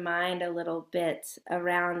open the mind a little bit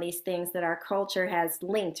around these things that our culture has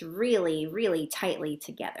linked really, really tightly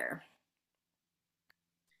together.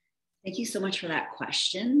 Thank you so much for that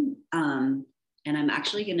question. And I'm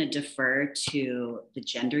actually going to defer to the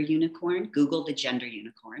gender unicorn. Google the gender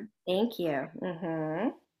unicorn. Thank you. Mm-hmm.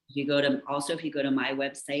 If you go to my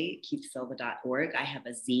website, keithsilva.org, I have a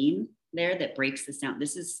zine there that breaks this down.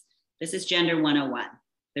 This is Gender 101.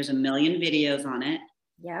 There's a million videos on it.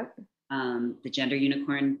 Yep. The gender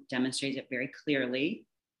unicorn demonstrates it very clearly.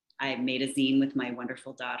 I made a zine with my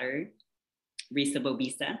wonderful daughter,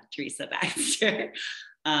 Teresa Baxter,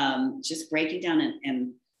 just breaking down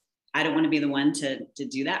and I don't want to be the one to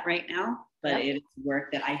do that right now, but Yep. It's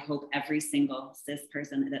work that I hope every single cis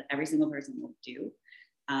person will do.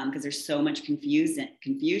 Because there's so much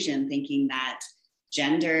confusion thinking that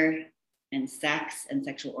gender and sex and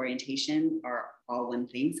sexual orientation are all one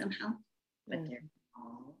thing somehow, but they're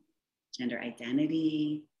all gender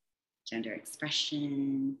identity, gender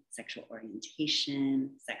expression, sexual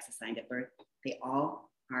orientation, sex assigned at birth. They all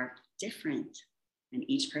are different, and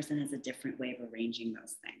each person has a different way of arranging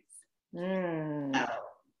those things. So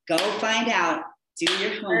go find out, do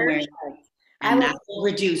your homework. And that will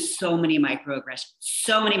reduce so many microaggressions.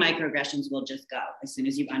 So many microaggressions will just go as soon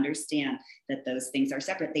as you understand that those things are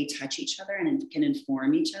separate. They touch each other and can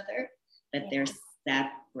inform each other, but they're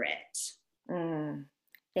separate.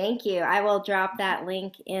 Thank you. I will drop that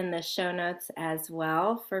link in the show notes as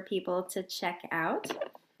well for people to check out.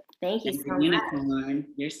 Thank you so much.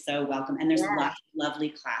 You're so welcome. And there's lots of lovely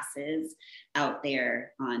classes out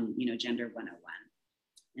there on, Gender 101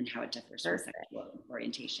 and how it differs from sexual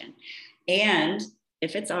orientation. And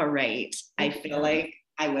if it's all right, I feel like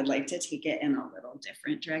I would like to take it in a little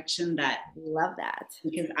different direction. Love that.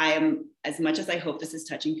 Because I am, as much as I hope this is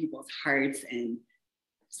touching people's hearts and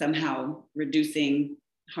somehow reducing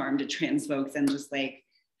harm to trans folks and just like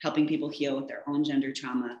helping people heal with their own gender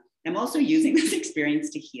trauma, I'm also using this experience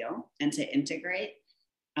to heal and to integrate.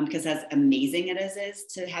 Because as amazing it is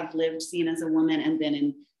to have lived, seen as a woman and been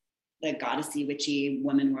in the goddessy, witchy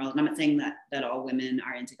woman world. And I'm not saying that all women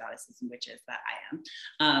are into goddesses and witches, but I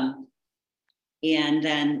am. And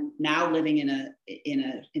then now living in a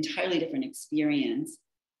entirely different experience,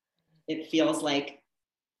 it feels like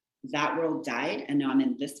that world died and now I'm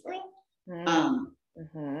in this world.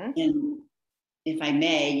 And if I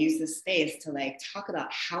may use this space to like talk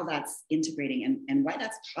about how that's integrating and why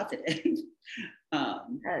that's positive.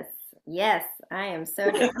 um, Yes, yes, I am so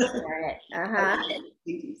down for it. Uh-huh. okay,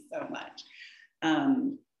 thank you so much.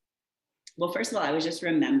 Um, well, first of all, I was just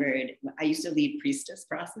remembered, I used to lead priestess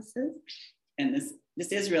processes. And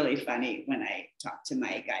this is really funny when I talk to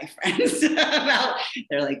my guy friends about,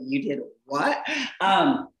 they're like, you did what?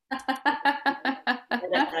 A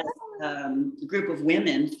group of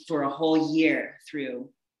women for a whole year through,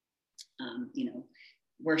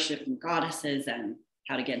 worship and goddesses and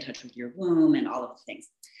how to get in touch with your womb and all of the things,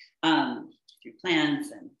 through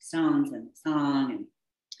plants and stones and song and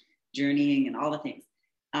journeying and all the things.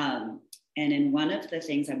 And in one of the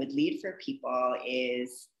things I would lead for people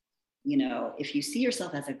is, if you see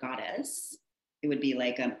yourself as a goddess, it would be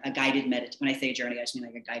like a guided meditation. When I say journey, I just mean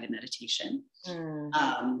like a guided meditation.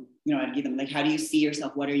 I'd give them like, how do you see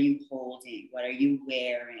yourself? What are you holding? What are you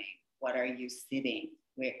wearing? What are you sitting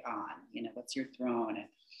on? What's your throne?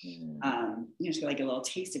 And, just like a little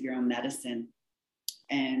taste of your own medicine.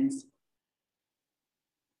 And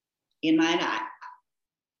in mine, I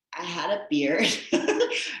had a beard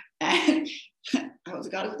and I was a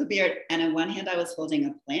goddess with a beard. And in one hand, I was holding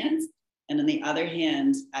a plant. And in the other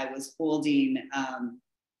hand, I was holding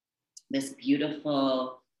this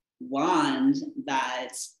beautiful wand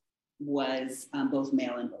that was both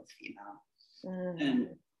male and both female.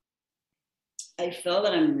 And I feel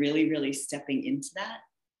that I'm really, really stepping into that.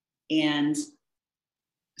 And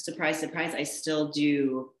surprise, surprise, I still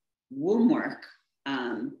do womb work.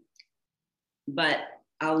 But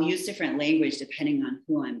I'll use different language depending on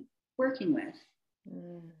who I'm working with.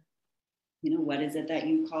 What is it that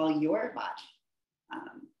you call your body?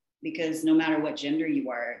 Because no matter what gender you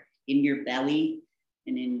are, in your belly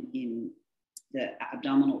and in the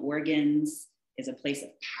abdominal organs is a place of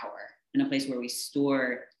power and a place where we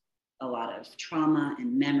store a lot of trauma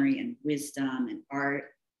and memory and wisdom and art.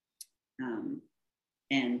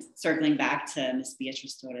 And circling back to Miss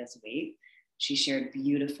Beatriz Torres Waite, she shared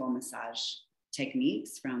beautiful massage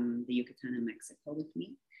techniques from the Yucatan in Mexico with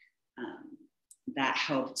me that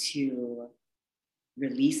help to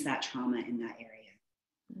release that trauma in that area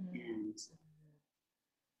and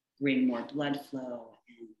bring more blood flow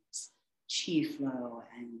and chi flow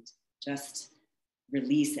and just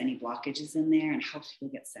release any blockages in there and help people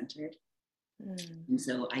get centered. And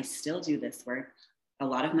so I still do this work. A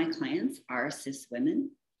lot of my clients are cis women.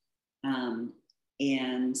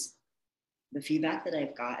 And the feedback that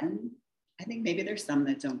I've gotten, I think maybe there's some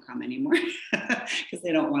that don't come anymore because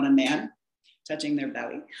they don't want a man touching their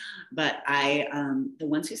belly. But the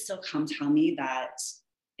ones who still come tell me that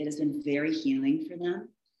it has been very healing for them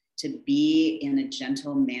to be in a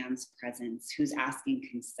gentle man's presence who's asking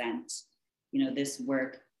consent. This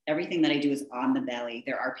work, everything that I do is on the belly.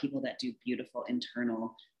 There are people that do beautiful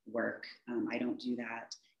internal work. I don't do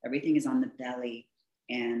that. Everything is on the belly.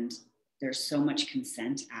 And there's so much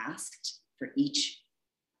consent asked for each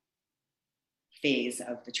phase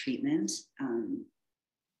of the treatment.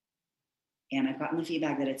 And I've gotten the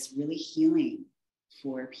feedback that it's really healing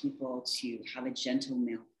for people to have a gentle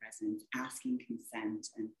male presence, asking consent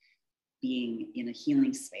and being in a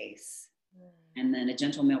healing space. And then a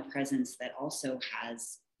gentle male presence that also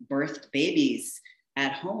has birthed babies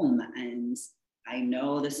at home. And I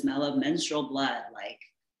know the smell of menstrual blood, like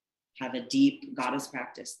have a deep goddess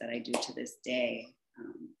practice that I do to this day.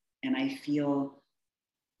 And I feel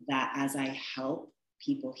that as I help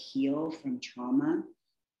people heal from trauma,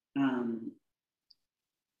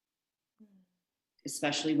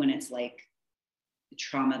 especially when it's like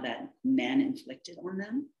trauma that men inflicted on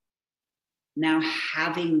them, now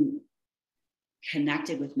having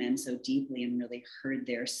connected with men so deeply and really heard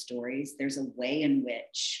their stories, there's a way in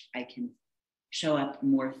which I can show up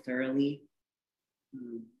more thoroughly,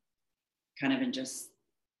 kind of in just,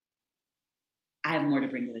 I have more to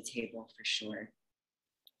bring to the table for sure.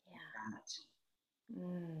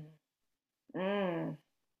 Yeah.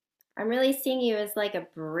 I'm really seeing you as like a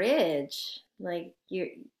bridge. Like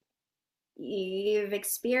you've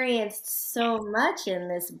experienced so much in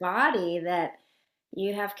this body that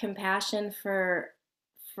you have compassion for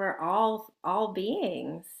all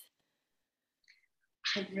beings.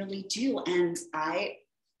 I really do. And I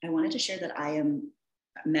wanted to share that I am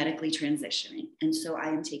medically transitioning. And so I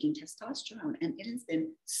am taking testosterone. And it has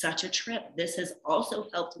been such a trip. This has also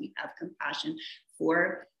helped me have compassion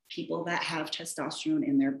for people that have testosterone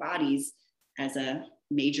in their bodies as a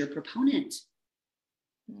major proponent,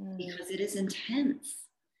 because it is intense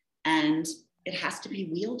and it has to be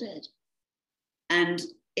wielded. And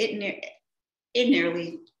it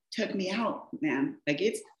nearly took me out, man. Like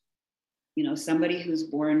it's, somebody who's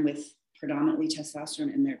born with predominantly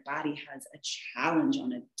testosterone in their body has a challenge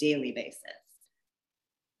on a daily basis.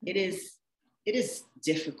 It is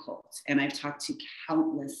difficult. And I've talked to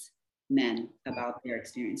countless men about their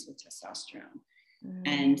experience with testosterone.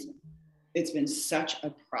 And it's been such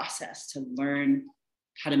a process to learn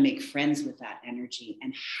how to make friends with that energy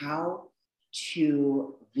and how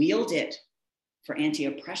to wield it for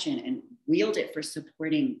anti-oppression and wield it for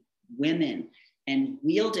supporting women and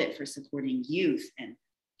wield it for supporting youth and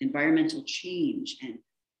environmental change and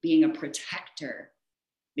being a protector,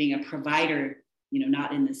 being a provider,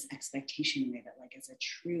 not in this expectation way, but like as a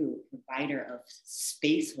true provider of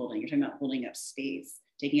space holding. You're talking about holding up space,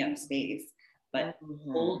 taking up space, but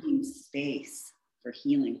holding space for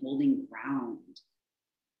healing, holding ground.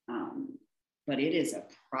 But it is a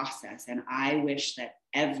process. And I wish that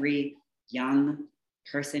every young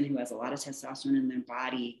person who has a lot of testosterone in their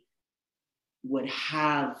body would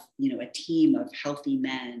have, a team of healthy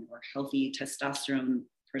men or healthy testosterone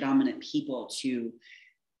predominant people to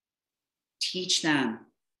teach them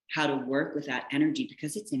how to work with that energy,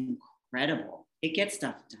 because it's incredible. It gets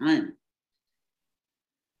stuff done.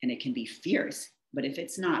 And it can be fierce, but if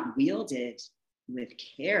it's not wielded with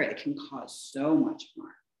care, it can cause so much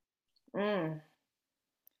harm.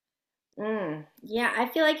 Yeah, I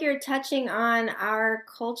feel like you're touching on our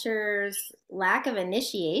culture's lack of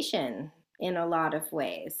initiation in a lot of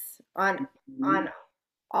ways on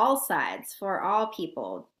all sides for all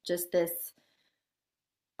people. Just this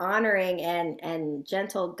honoring and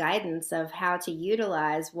gentle guidance of how to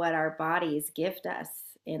utilize what our bodies gift us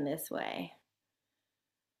in this way.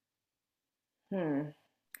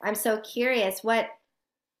 I'm so curious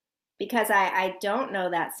because I don't know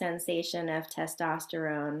that sensation of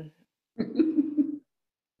testosterone.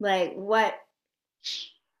 Like what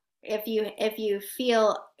if you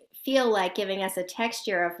feel like giving us a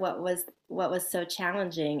texture of what was so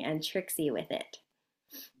challenging and tricksy with it?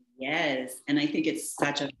 Yes, and I think it's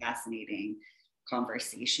such a fascinating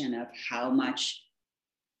conversation of how much,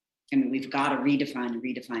 we've got to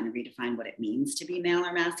redefine what it means to be male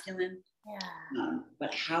or masculine. Yeah.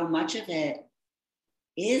 But how much of it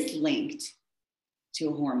is linked to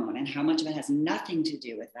a hormone and how much of it has nothing to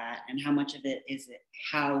do with that, and how much of it is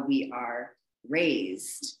how we are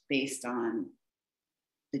raised based on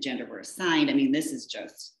the gender we're assigned. This is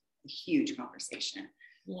just a huge conversation.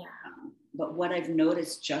 Yeah. But what I've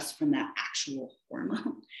noticed just from that actual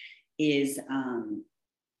hormone is,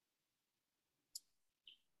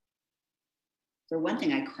 for one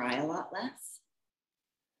thing, I cry a lot less.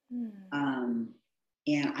 And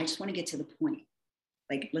I just want to get to the point.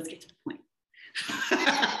 Like, let's get to the point.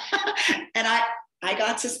 And I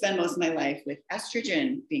got to spend most of my life with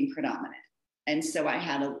estrogen being predominant. And so I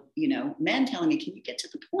had men telling me, can you get to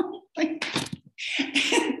the point? Like,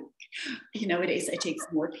 it takes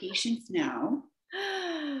more patience now.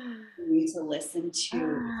 You need to listen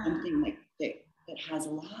to something like that has a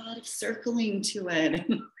lot of circling to it.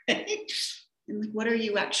 Right? And like, what are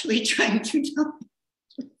you actually trying to tell me?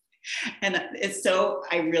 And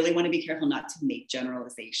I really want to be careful not to make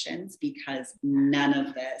generalizations, because none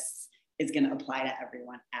of this is going to apply to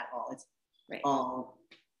everyone at all.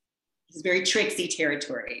 It's very tricksy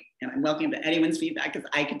territory. And I'm welcome to anyone's feedback, because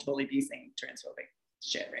I could totally be saying transphobic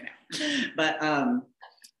shit right now. But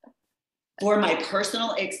for my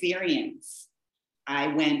personal experience, I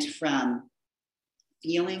went from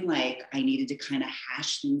feeling like I needed to kind of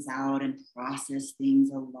hash things out and process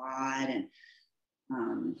things a lot, and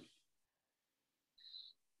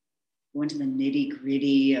go into the nitty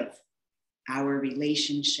gritty of our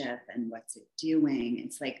relationship and what's it doing.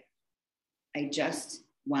 It's like, I just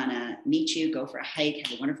want to meet you, go for a hike,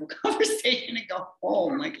 have a wonderful conversation, and go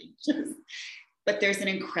home. But there's an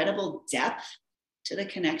incredible depth to the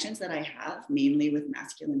connections that I have, mainly with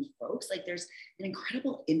masculine folks. Like, there's an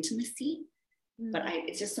incredible intimacy, but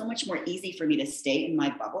it's just so much more easy for me to stay in my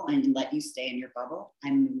bubble and let you stay in your bubble.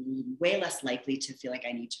 I'm way less likely to feel like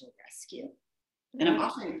I need to rescue. And I'm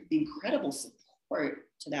offering incredible support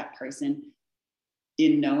to that person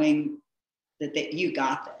in knowing that you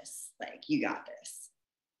got this, like, you got this,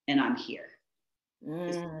 and I'm here.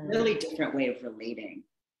 It's a really different way of relating.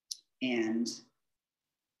 And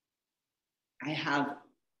I have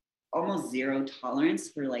almost zero tolerance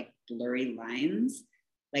for like blurry lines.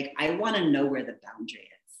 Like, I want to know where the boundary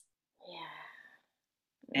is.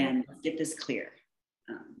 Yeah. And let's get this clear.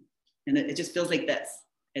 And it just feels like this.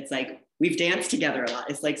 It's like, we've danced together a lot.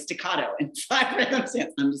 It's like staccato and 5 rhythm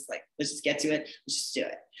dance. I'm just like, let's just get to it. Let's just do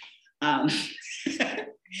it.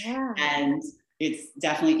 And it's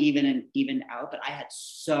definitely evened out, but I had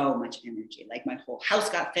so much energy. Like, my whole house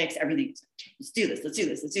got fixed, everything. Let's do this.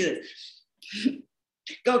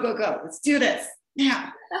 Go, go, go. Let's do this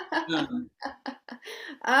now. Um,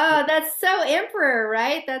 Oh, that's so emperor,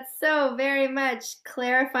 right? That's so very much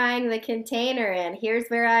clarifying the container and here's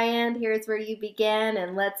where I end, here's where you begin,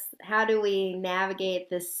 and how do we navigate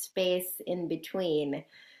this space in between?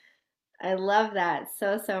 I love that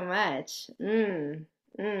so, so much. Mm.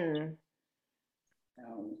 so,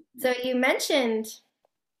 So you mentioned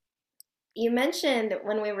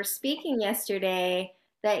when we were speaking yesterday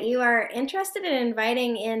that you are interested in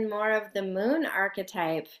inviting in more of the moon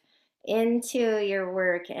archetype into your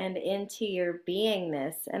work and into your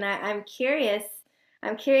beingness. And I'm curious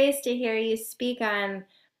to hear you speak on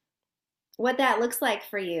what that looks like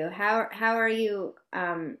for you. How are you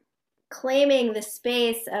claiming the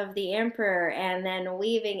space of the emperor and then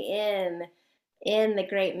weaving in the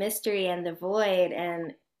great mystery and the void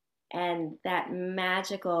and that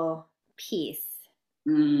magical piece.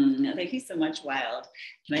 no, thank you so much, Wild.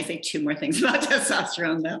 Can I say two more things about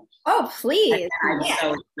testosterone, though? Oh, please. I'm Yeah.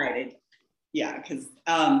 so excited. Yeah, because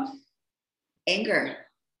anger.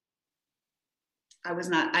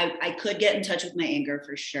 I could get in touch with my anger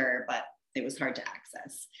for sure, but it was hard to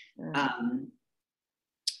access.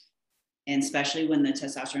 And especially when the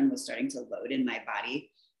testosterone was starting to load in my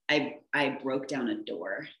body, I broke down a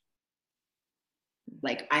door.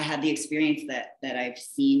 Like I had the experience that I've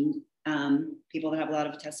seen people that have a lot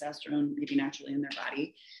of testosterone maybe naturally in their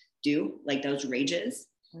body do, like those rages.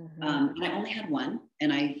 And I only had one,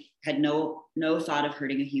 and I had no thought of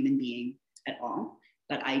hurting a human being at all,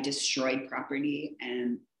 but I destroyed property,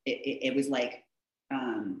 and it was like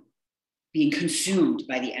being consumed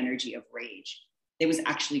by the energy of rage. It was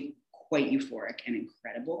actually quite euphoric and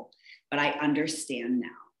incredible, but I understand now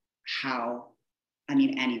how, I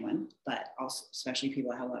mean, anyone, but also especially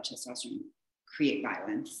people that have a lot of testosterone create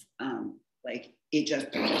violence. Like it just,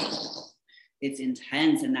 it's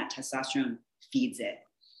intense, and that testosterone feeds it.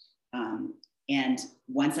 And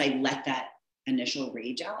once I let that initial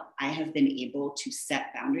rage out, I have been able to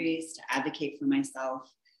set boundaries, to advocate for myself,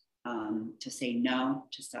 to say no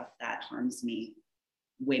to stuff that harms me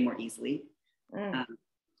way more easily.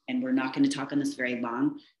 And we're not going to talk on this very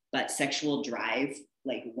long, but sexual drive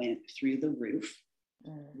like went through the roof,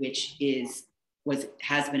 which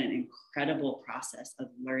has been an incredible process of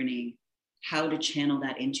learning how to channel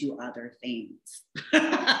that into other things.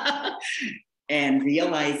 And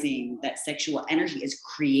realizing that sexual energy is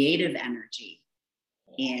creative energy.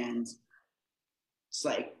 And it's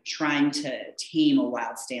like trying to tame a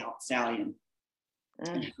wild stallion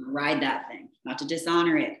and ride that thing, not to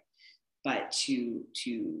dishonor it, but to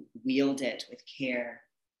wield it with care,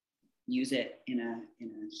 use it in a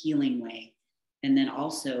healing way, and then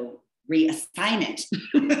also reassign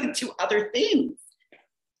it to other things.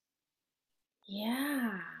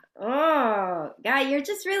 Yeah. Oh, God, you're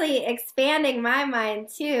just really expanding my mind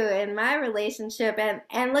too in my relationship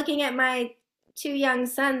and looking at my two young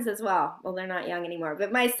sons as well. Well, they're not young anymore,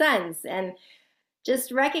 but my sons and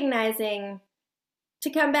just recognizing to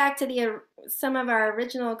come back to the some of our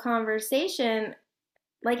original conversation,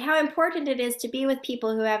 like how important it is to be with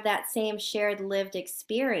people who have that same shared lived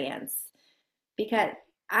experience because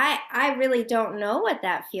I really don't know what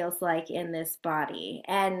that feels like in this body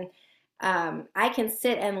and I can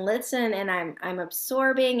sit and listen and I'm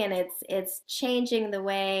absorbing and it's changing the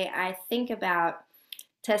way I think about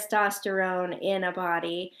testosterone in a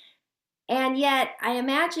body. And yet I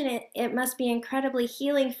imagine it must be incredibly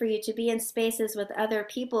healing for you to be in spaces with other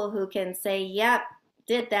people who can say, yep,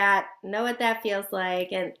 did that, know what that feels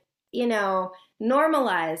like, and you know,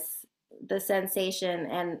 normalize the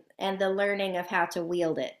sensation and the learning of how to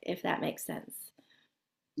wield it, if that makes sense.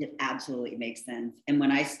 It absolutely makes sense. And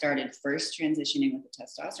when I started first transitioning with the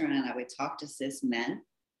testosterone and I would talk to cis men,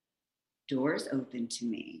 doors opened to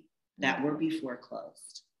me that were before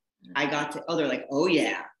closed. I got to, they're like, oh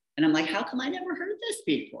yeah. And I'm like, how come I never heard this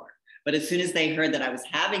before? But as soon as they heard that I was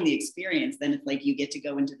having the experience, then it's like you get to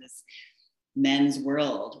go into this men's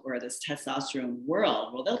world or this testosterone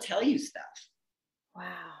world. Well, they'll tell you stuff. Wow.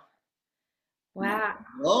 Wow.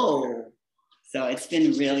 Whoa. So it's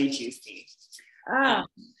been really juicy.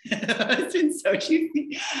 It's been so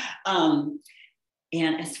juicy. And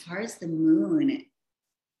as far as the moon,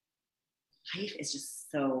 life is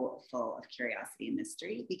just so full of curiosity and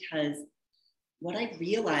mystery because what I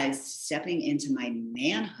realized stepping into my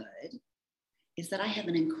manhood is that I have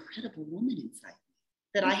an incredible woman inside me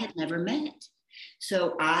that I had never met.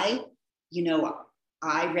 So I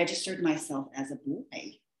registered myself as a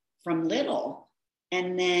boy from little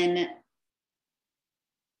and then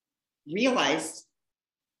realized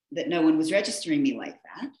that no one was registering me like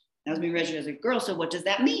that. I was being registered as a girl. So what does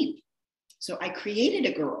that mean? So I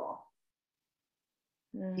created a girl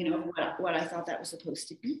Mm. what I thought that was supposed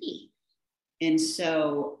to be. And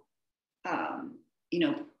so, um, you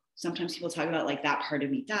know, sometimes people talk about like that part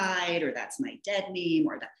of me died, or that's my dead name,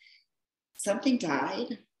 or that something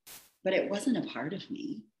died, but it wasn't a part of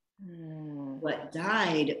me. Mm. What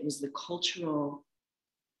died was the cultural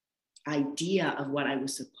idea of what I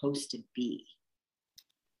was supposed to be.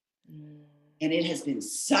 Mm. And it has been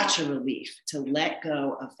such a relief to let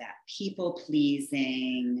go of that people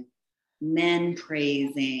pleasing, men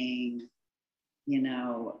praising,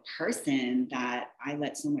 person that I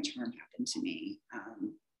let so much harm happen to me,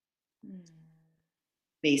 Mm.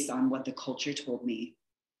 based on what the culture told me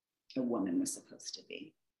a woman was supposed to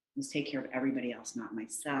be. Was take care of everybody else, not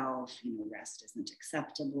myself. Rest isn't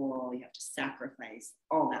acceptable. You have to sacrifice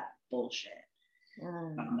all that bullshit,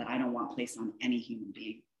 Mm. that I don't want placed on any human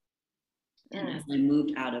being. And as Mm. I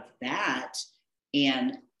moved out of that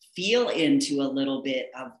and feel into a little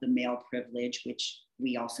bit of the male privilege, which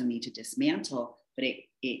we also need to dismantle, but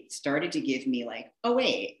it started to give me like, oh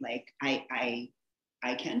wait, like I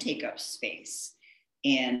can take up space.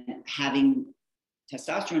 And having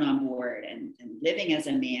testosterone on board and living as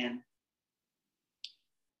a man,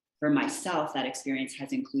 for myself, that experience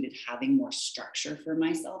has included having more structure for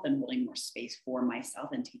myself and holding more space for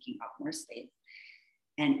myself and taking up more space.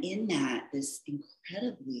 And in that, this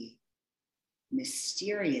incredibly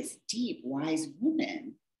mysterious, deep, wise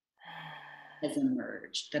woman has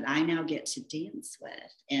emerged that I now get to dance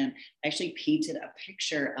with. And I actually painted a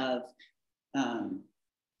picture um,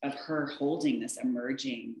 of her holding this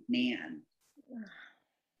emerging man.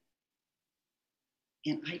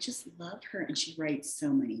 And I just love her. And she writes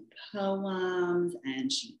so many poems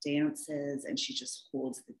and she dances and she just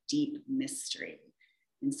holds the deep mystery.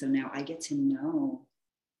 And so now I get to know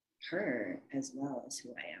her as well as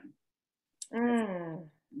who I am. Mm.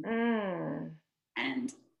 Mm.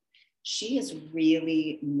 And she is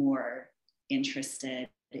really more interested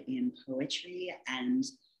in poetry and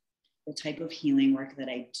the type of healing work that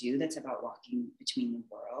I do that's about walking between the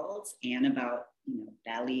worlds and about,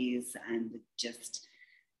 bellies and just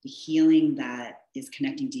the healing that is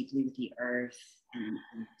connecting deeply with the earth and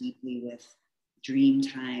deeply with dream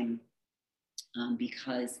time,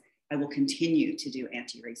 because I will continue to do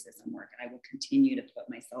anti-racism work. I will continue to put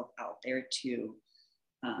myself out there to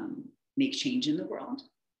make change in the world.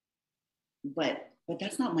 But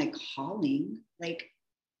that's not my calling. Like,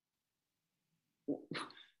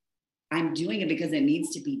 I'm doing it because it needs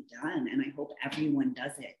to be done, and I hope everyone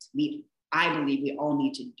does it. I believe we all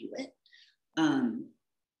need to do it.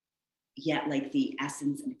 Yet, like the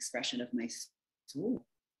essence and expression of my soul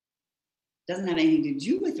doesn't have anything to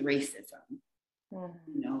do with racism. Mm.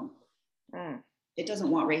 You know, Mm. it doesn't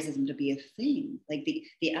want racism to be a thing. Like the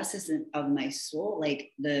essence of my soul,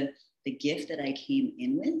 like the gift that I came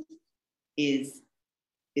in with, is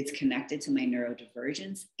it's connected to my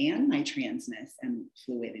neurodivergence and my transness and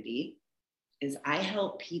fluidity. Is I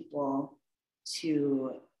help people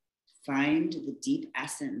to find the deep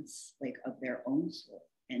essence like of their own soul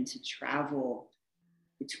and to travel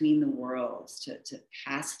between the worlds, to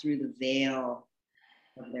pass through the veil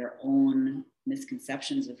of their own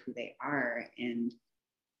misconceptions of who they are and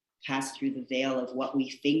pass through the veil of what we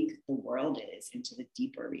think the world is into the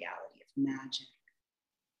deeper reality of magic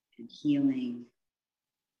and healing,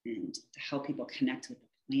 and to help people connect with the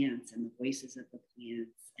plants and the voices of the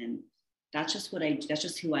plants. And that's just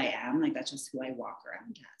who I am. Like, that's just who I walk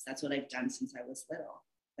around as. That's what I've done since I was little.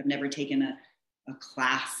 I've never taken a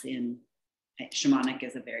class in, shamanic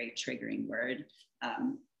is a very triggering word.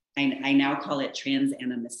 I now call it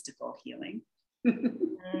trans-animystical healing.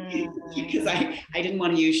 Because I didn't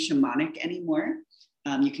want to use shamanic anymore.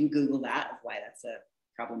 You can Google that, of why that's a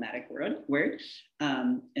problematic word.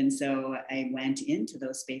 And so I went into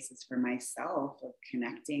those spaces for myself of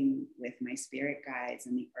connecting with my spirit guides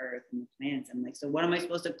and the earth and the plants. I'm like, so what am I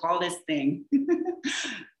supposed to call this thing?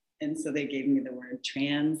 And so they gave me the word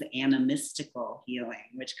trans-animystical healing,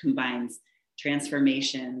 which combines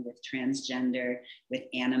transformation with transgender, with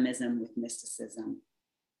animism, with mysticism.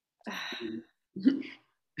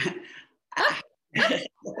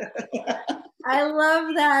 I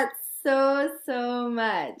love that so, so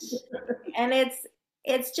much. And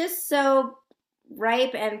it's just so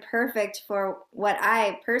ripe and perfect for what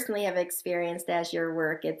I personally have experienced as your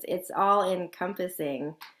work. It's all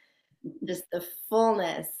encompassing, just the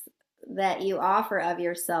fullness that you offer of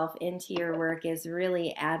yourself into your work is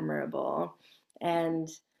really admirable. And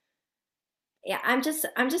yeah, I'm just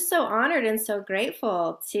so honored and so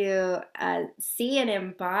grateful to see an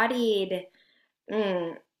embodied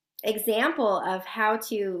mm, example of how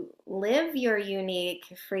to live your unique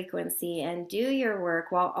frequency and do your work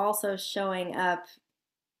while also showing up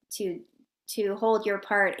to to hold your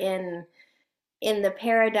part in the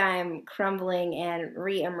paradigm crumbling and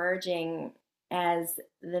re-emerging as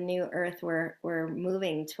the new earth we're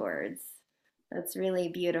moving towards. That's really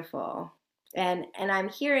beautiful. And I'm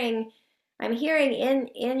hearing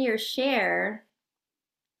in your share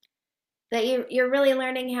that you're really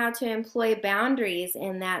learning how to employ boundaries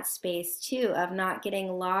in that space too, of not getting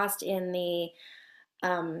lost in the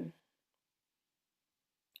um,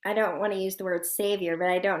 I don't want to use the word savior, but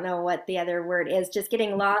I don't know what the other word is. Just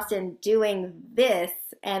getting lost in doing this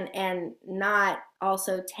and not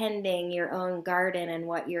also tending your own garden and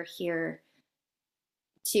what you're here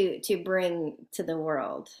to bring to the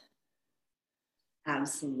world.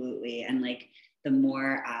 Absolutely. And like the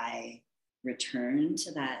more I return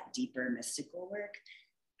to that deeper mystical work,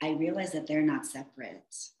 I realize that they're not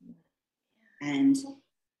separate. And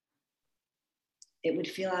it would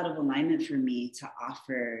feel out of alignment for me to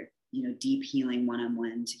offer, deep healing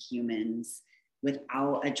one-on-one to humans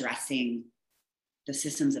without addressing the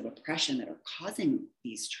systems of oppression that are causing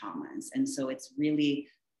these traumas. And so it's really,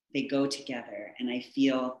 they go together. And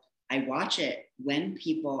I watch it when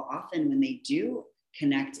people, often when they do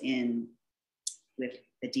connect in with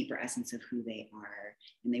the deeper essence of who they are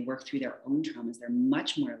and they work through their own traumas, they're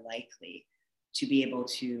much more likely to be able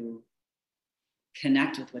to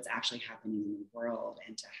connect with what's actually happening in the world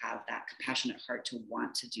and to have that compassionate heart to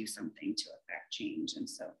want to do something to affect change. And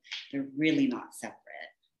so they're really not separate.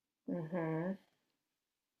 Mm-hmm.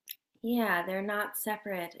 Yeah, they're not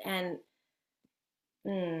separate. And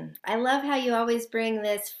I love how you always bring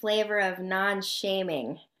this flavor of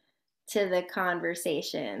non-shaming to the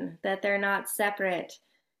conversation, that they're not separate.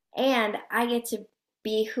 And I get to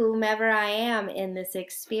be whomever I am in this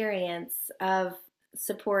experience of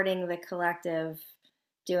supporting the collective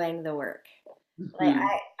doing the work. Like Mm-hmm.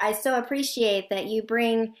 I so appreciate that you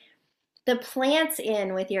bring the plants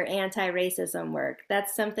in with your anti-racism work.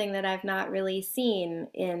 That's something that I've not really seen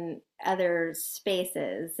in other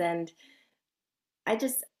spaces. And I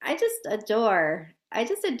just adore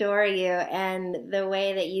you and the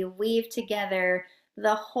way that you weave together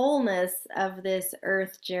the wholeness of this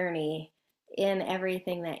earth journey in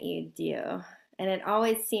everything that you do. And it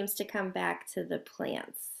always seems to come back to the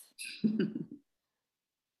plants.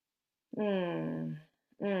 Mm,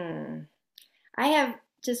 mm. I have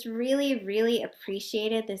just really, really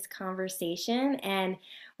appreciated this conversation, and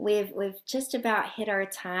we've just about hit our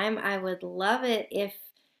time. I would love it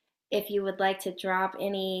if you would like to drop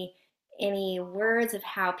any words of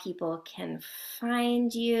how people can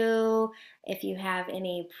find you, if you have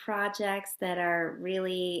any projects that are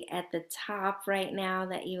really at the top right now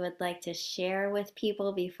that you would like to share with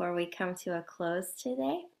people before we come to a close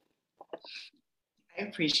today. I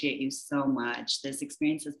appreciate you so much. This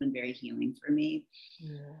experience has been very healing for me.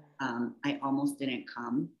 I almost didn't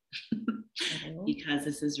come Mhm. because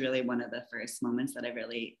this is really one of the first moments that I've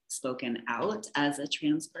really spoken out as a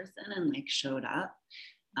trans person and like showed up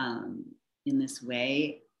um, in this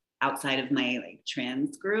way outside of my like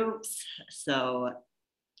trans groups. So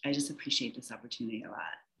I just appreciate this opportunity a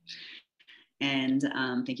lot. And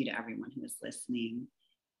thank you to everyone who is listening.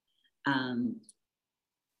 Um,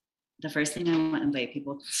 the first thing I want to invite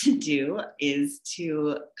people to do is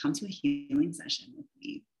to come to a healing session with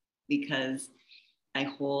me, because I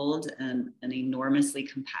hold an enormously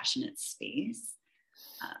compassionate space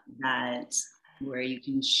that where you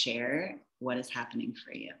can share what is happening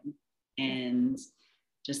for you, and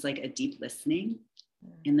just like a deep listening.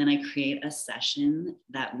 And then I create a session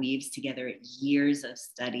that weaves together years of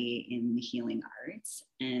study in the healing arts.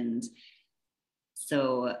 And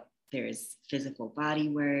so there's physical body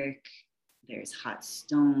work, there's hot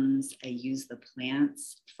stones. I use the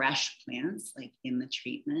plants, fresh plants, like in the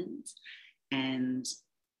treatment. And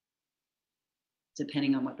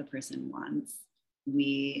depending on what the person wants,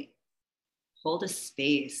 we hold a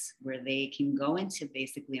space where they can go into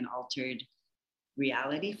basically an altered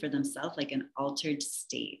reality for themselves, like an altered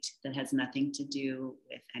state that has nothing to do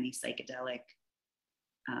with any psychedelic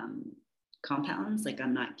um, compounds. Like,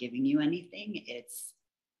 I'm not giving you anything. It's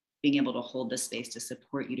being able to hold the space to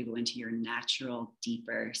support you to go into your natural,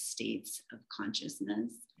 deeper states of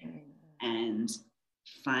consciousness and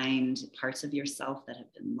find parts of yourself that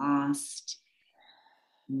have been lost,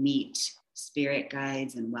 meet spirit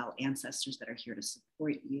guides and well ancestors that are here to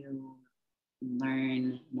support you,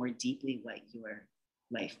 learn more deeply what your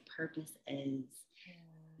life purpose is,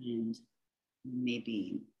 and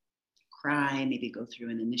maybe cry, maybe go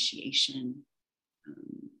through an initiation.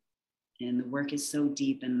 And the work is so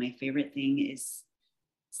deep. And my favorite thing is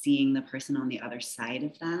seeing the person on the other side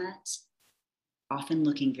of that often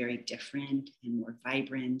looking very different and more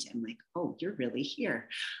vibrant and like, oh, you're really here.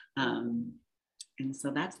 And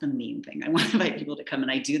so that's the main thing. I want to invite people to come,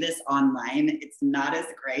 and I do this online. It's not as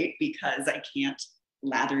great because I can't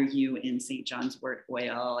lather you in St. John's wort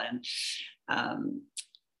oil and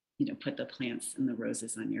put the plants and the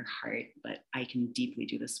roses on your heart, but I can deeply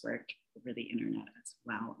do this work over the internet as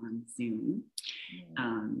well on Zoom.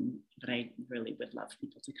 But I really would love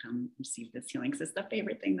people to come receive this healing because it's the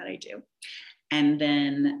favorite thing that I do. And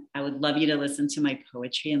then I would love you to listen to my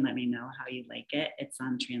poetry and let me know how you like it. It's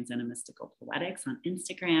on Transcendent Mystical Poetics on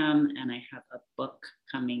Instagram. And I have a book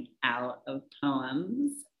coming out of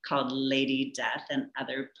poems called Lady Death and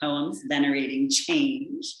Other Poems Venerating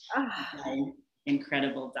Change. My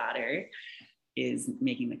incredible daughter is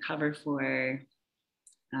making the cover for.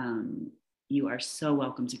 You are so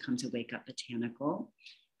welcome to come to Wake Up Botanical.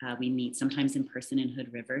 We meet sometimes in person in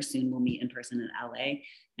Hood River. Soon we'll meet in person in LA.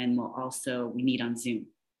 And we meet on Zoom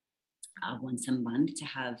once a month to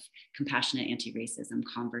have compassionate anti-racism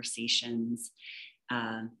conversations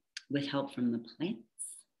with help from the plants.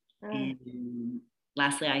 And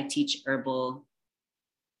lastly, I teach herbal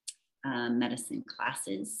medicine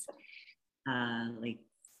classes, like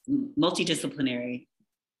multidisciplinary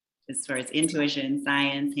as far as intuition,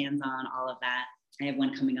 science, hands-on, all of that. I have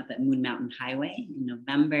one coming up at Moon Mountain Highway in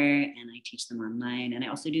November, and I teach them online. And I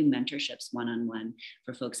also do mentorships one-on-one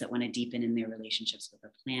for folks that want to deepen in their relationships with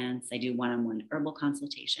the plants. I do one-on-one herbal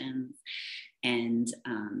consultations and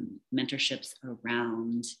mentorships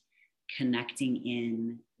around connecting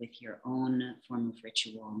in with your own form of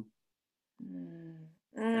ritual.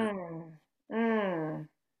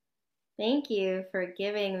 Thank you for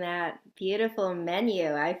giving that beautiful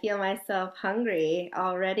menu. I feel myself hungry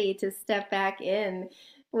already to step back in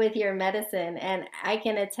with your medicine. And I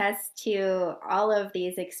can attest to all of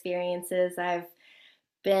these experiences. I've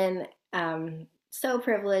been so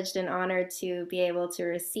privileged and honored to be able to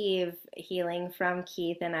receive healing from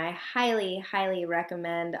Keith, and I highly, highly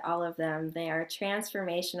recommend all of them. They are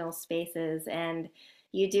transformational spaces, and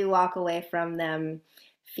you do walk away from them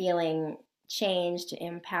feeling changed,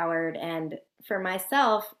 empowered. And for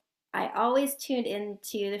myself, I always tuned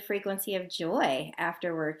into the frequency of joy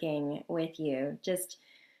after working with you. Just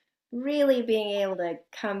really being able to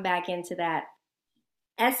come back into that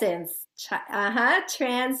essence.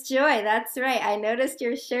 Trans joy. That's right. I noticed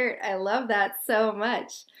your shirt. I love that so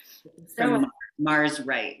much. From Mars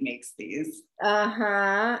Right makes these.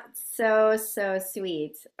 So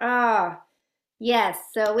sweet. Oh, yes,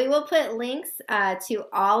 so we will put links to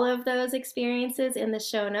all of those experiences in the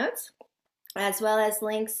show notes, as well as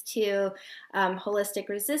links to Holistic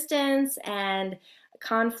Resistance and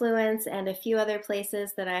Confluence and a few other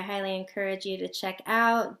places that I highly encourage you to check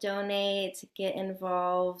out, donate, get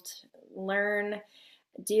involved, learn,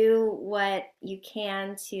 do what you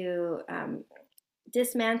can to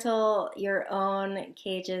dismantle your own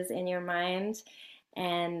cages in your mind.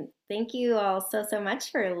 And thank you all so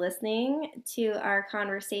much for listening to our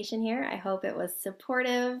conversation here. I hope it was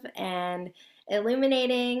supportive and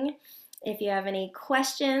illuminating. If you have any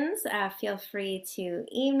questions, feel free to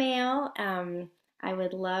email. I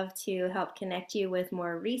would love to help connect you with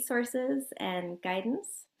more resources and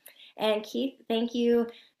guidance. And Keith, thank you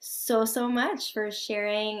so much for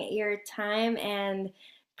sharing your time and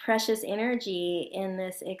precious energy in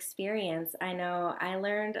this experience. I know I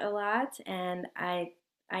learned a lot, and I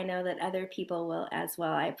know that other people will as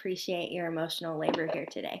well. I appreciate your emotional labor here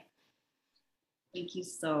today. Thank you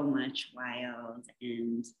so much, Wild,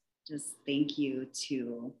 and just thank you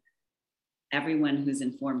to everyone who's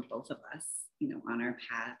informed both of us, on our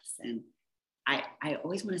paths. And I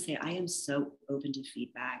always want to say I am so open to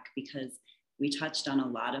feedback because we touched on a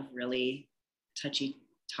lot of really touchy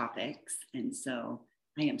topics, and so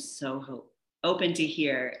I am so open to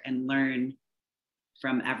hear and learn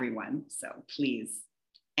from everyone. So please,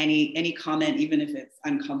 any comment, even if it's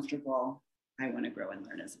uncomfortable, I want to grow and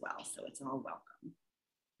learn as well. So it's all welcome.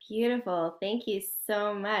 Beautiful. Thank you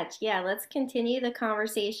so much. Yeah, let's continue the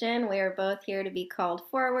conversation. We are both here to be called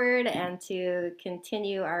forward and to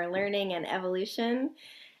continue our learning and evolution.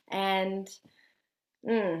 And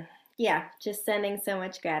yeah, just sending so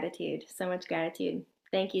much gratitude. So much gratitude.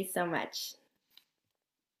 Thank you so much.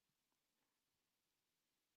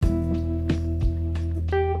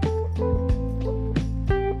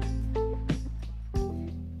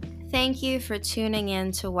 Thank you for tuning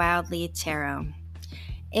in to Wildly Tarot.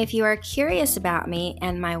 If you are curious about me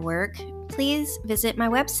and my work, please visit my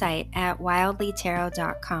website at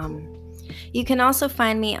wildlytarot.com. You can also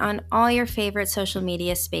find me on all your favorite social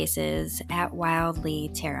media spaces at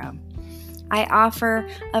Wildly Tarot. I offer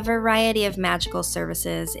a variety of magical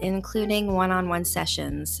services, including one-on-one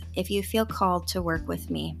sessions, if you feel called to work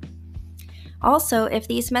with me. Also, if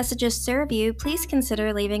these messages serve you, please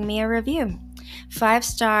consider leaving me a review. 5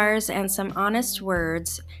 stars and some honest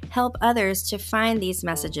words help others to find these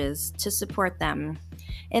messages to support them.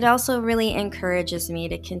 It also really encourages me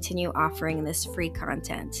to continue offering this free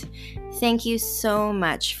content. Thank you so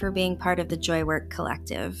much for being part of the Joywork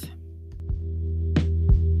Collective.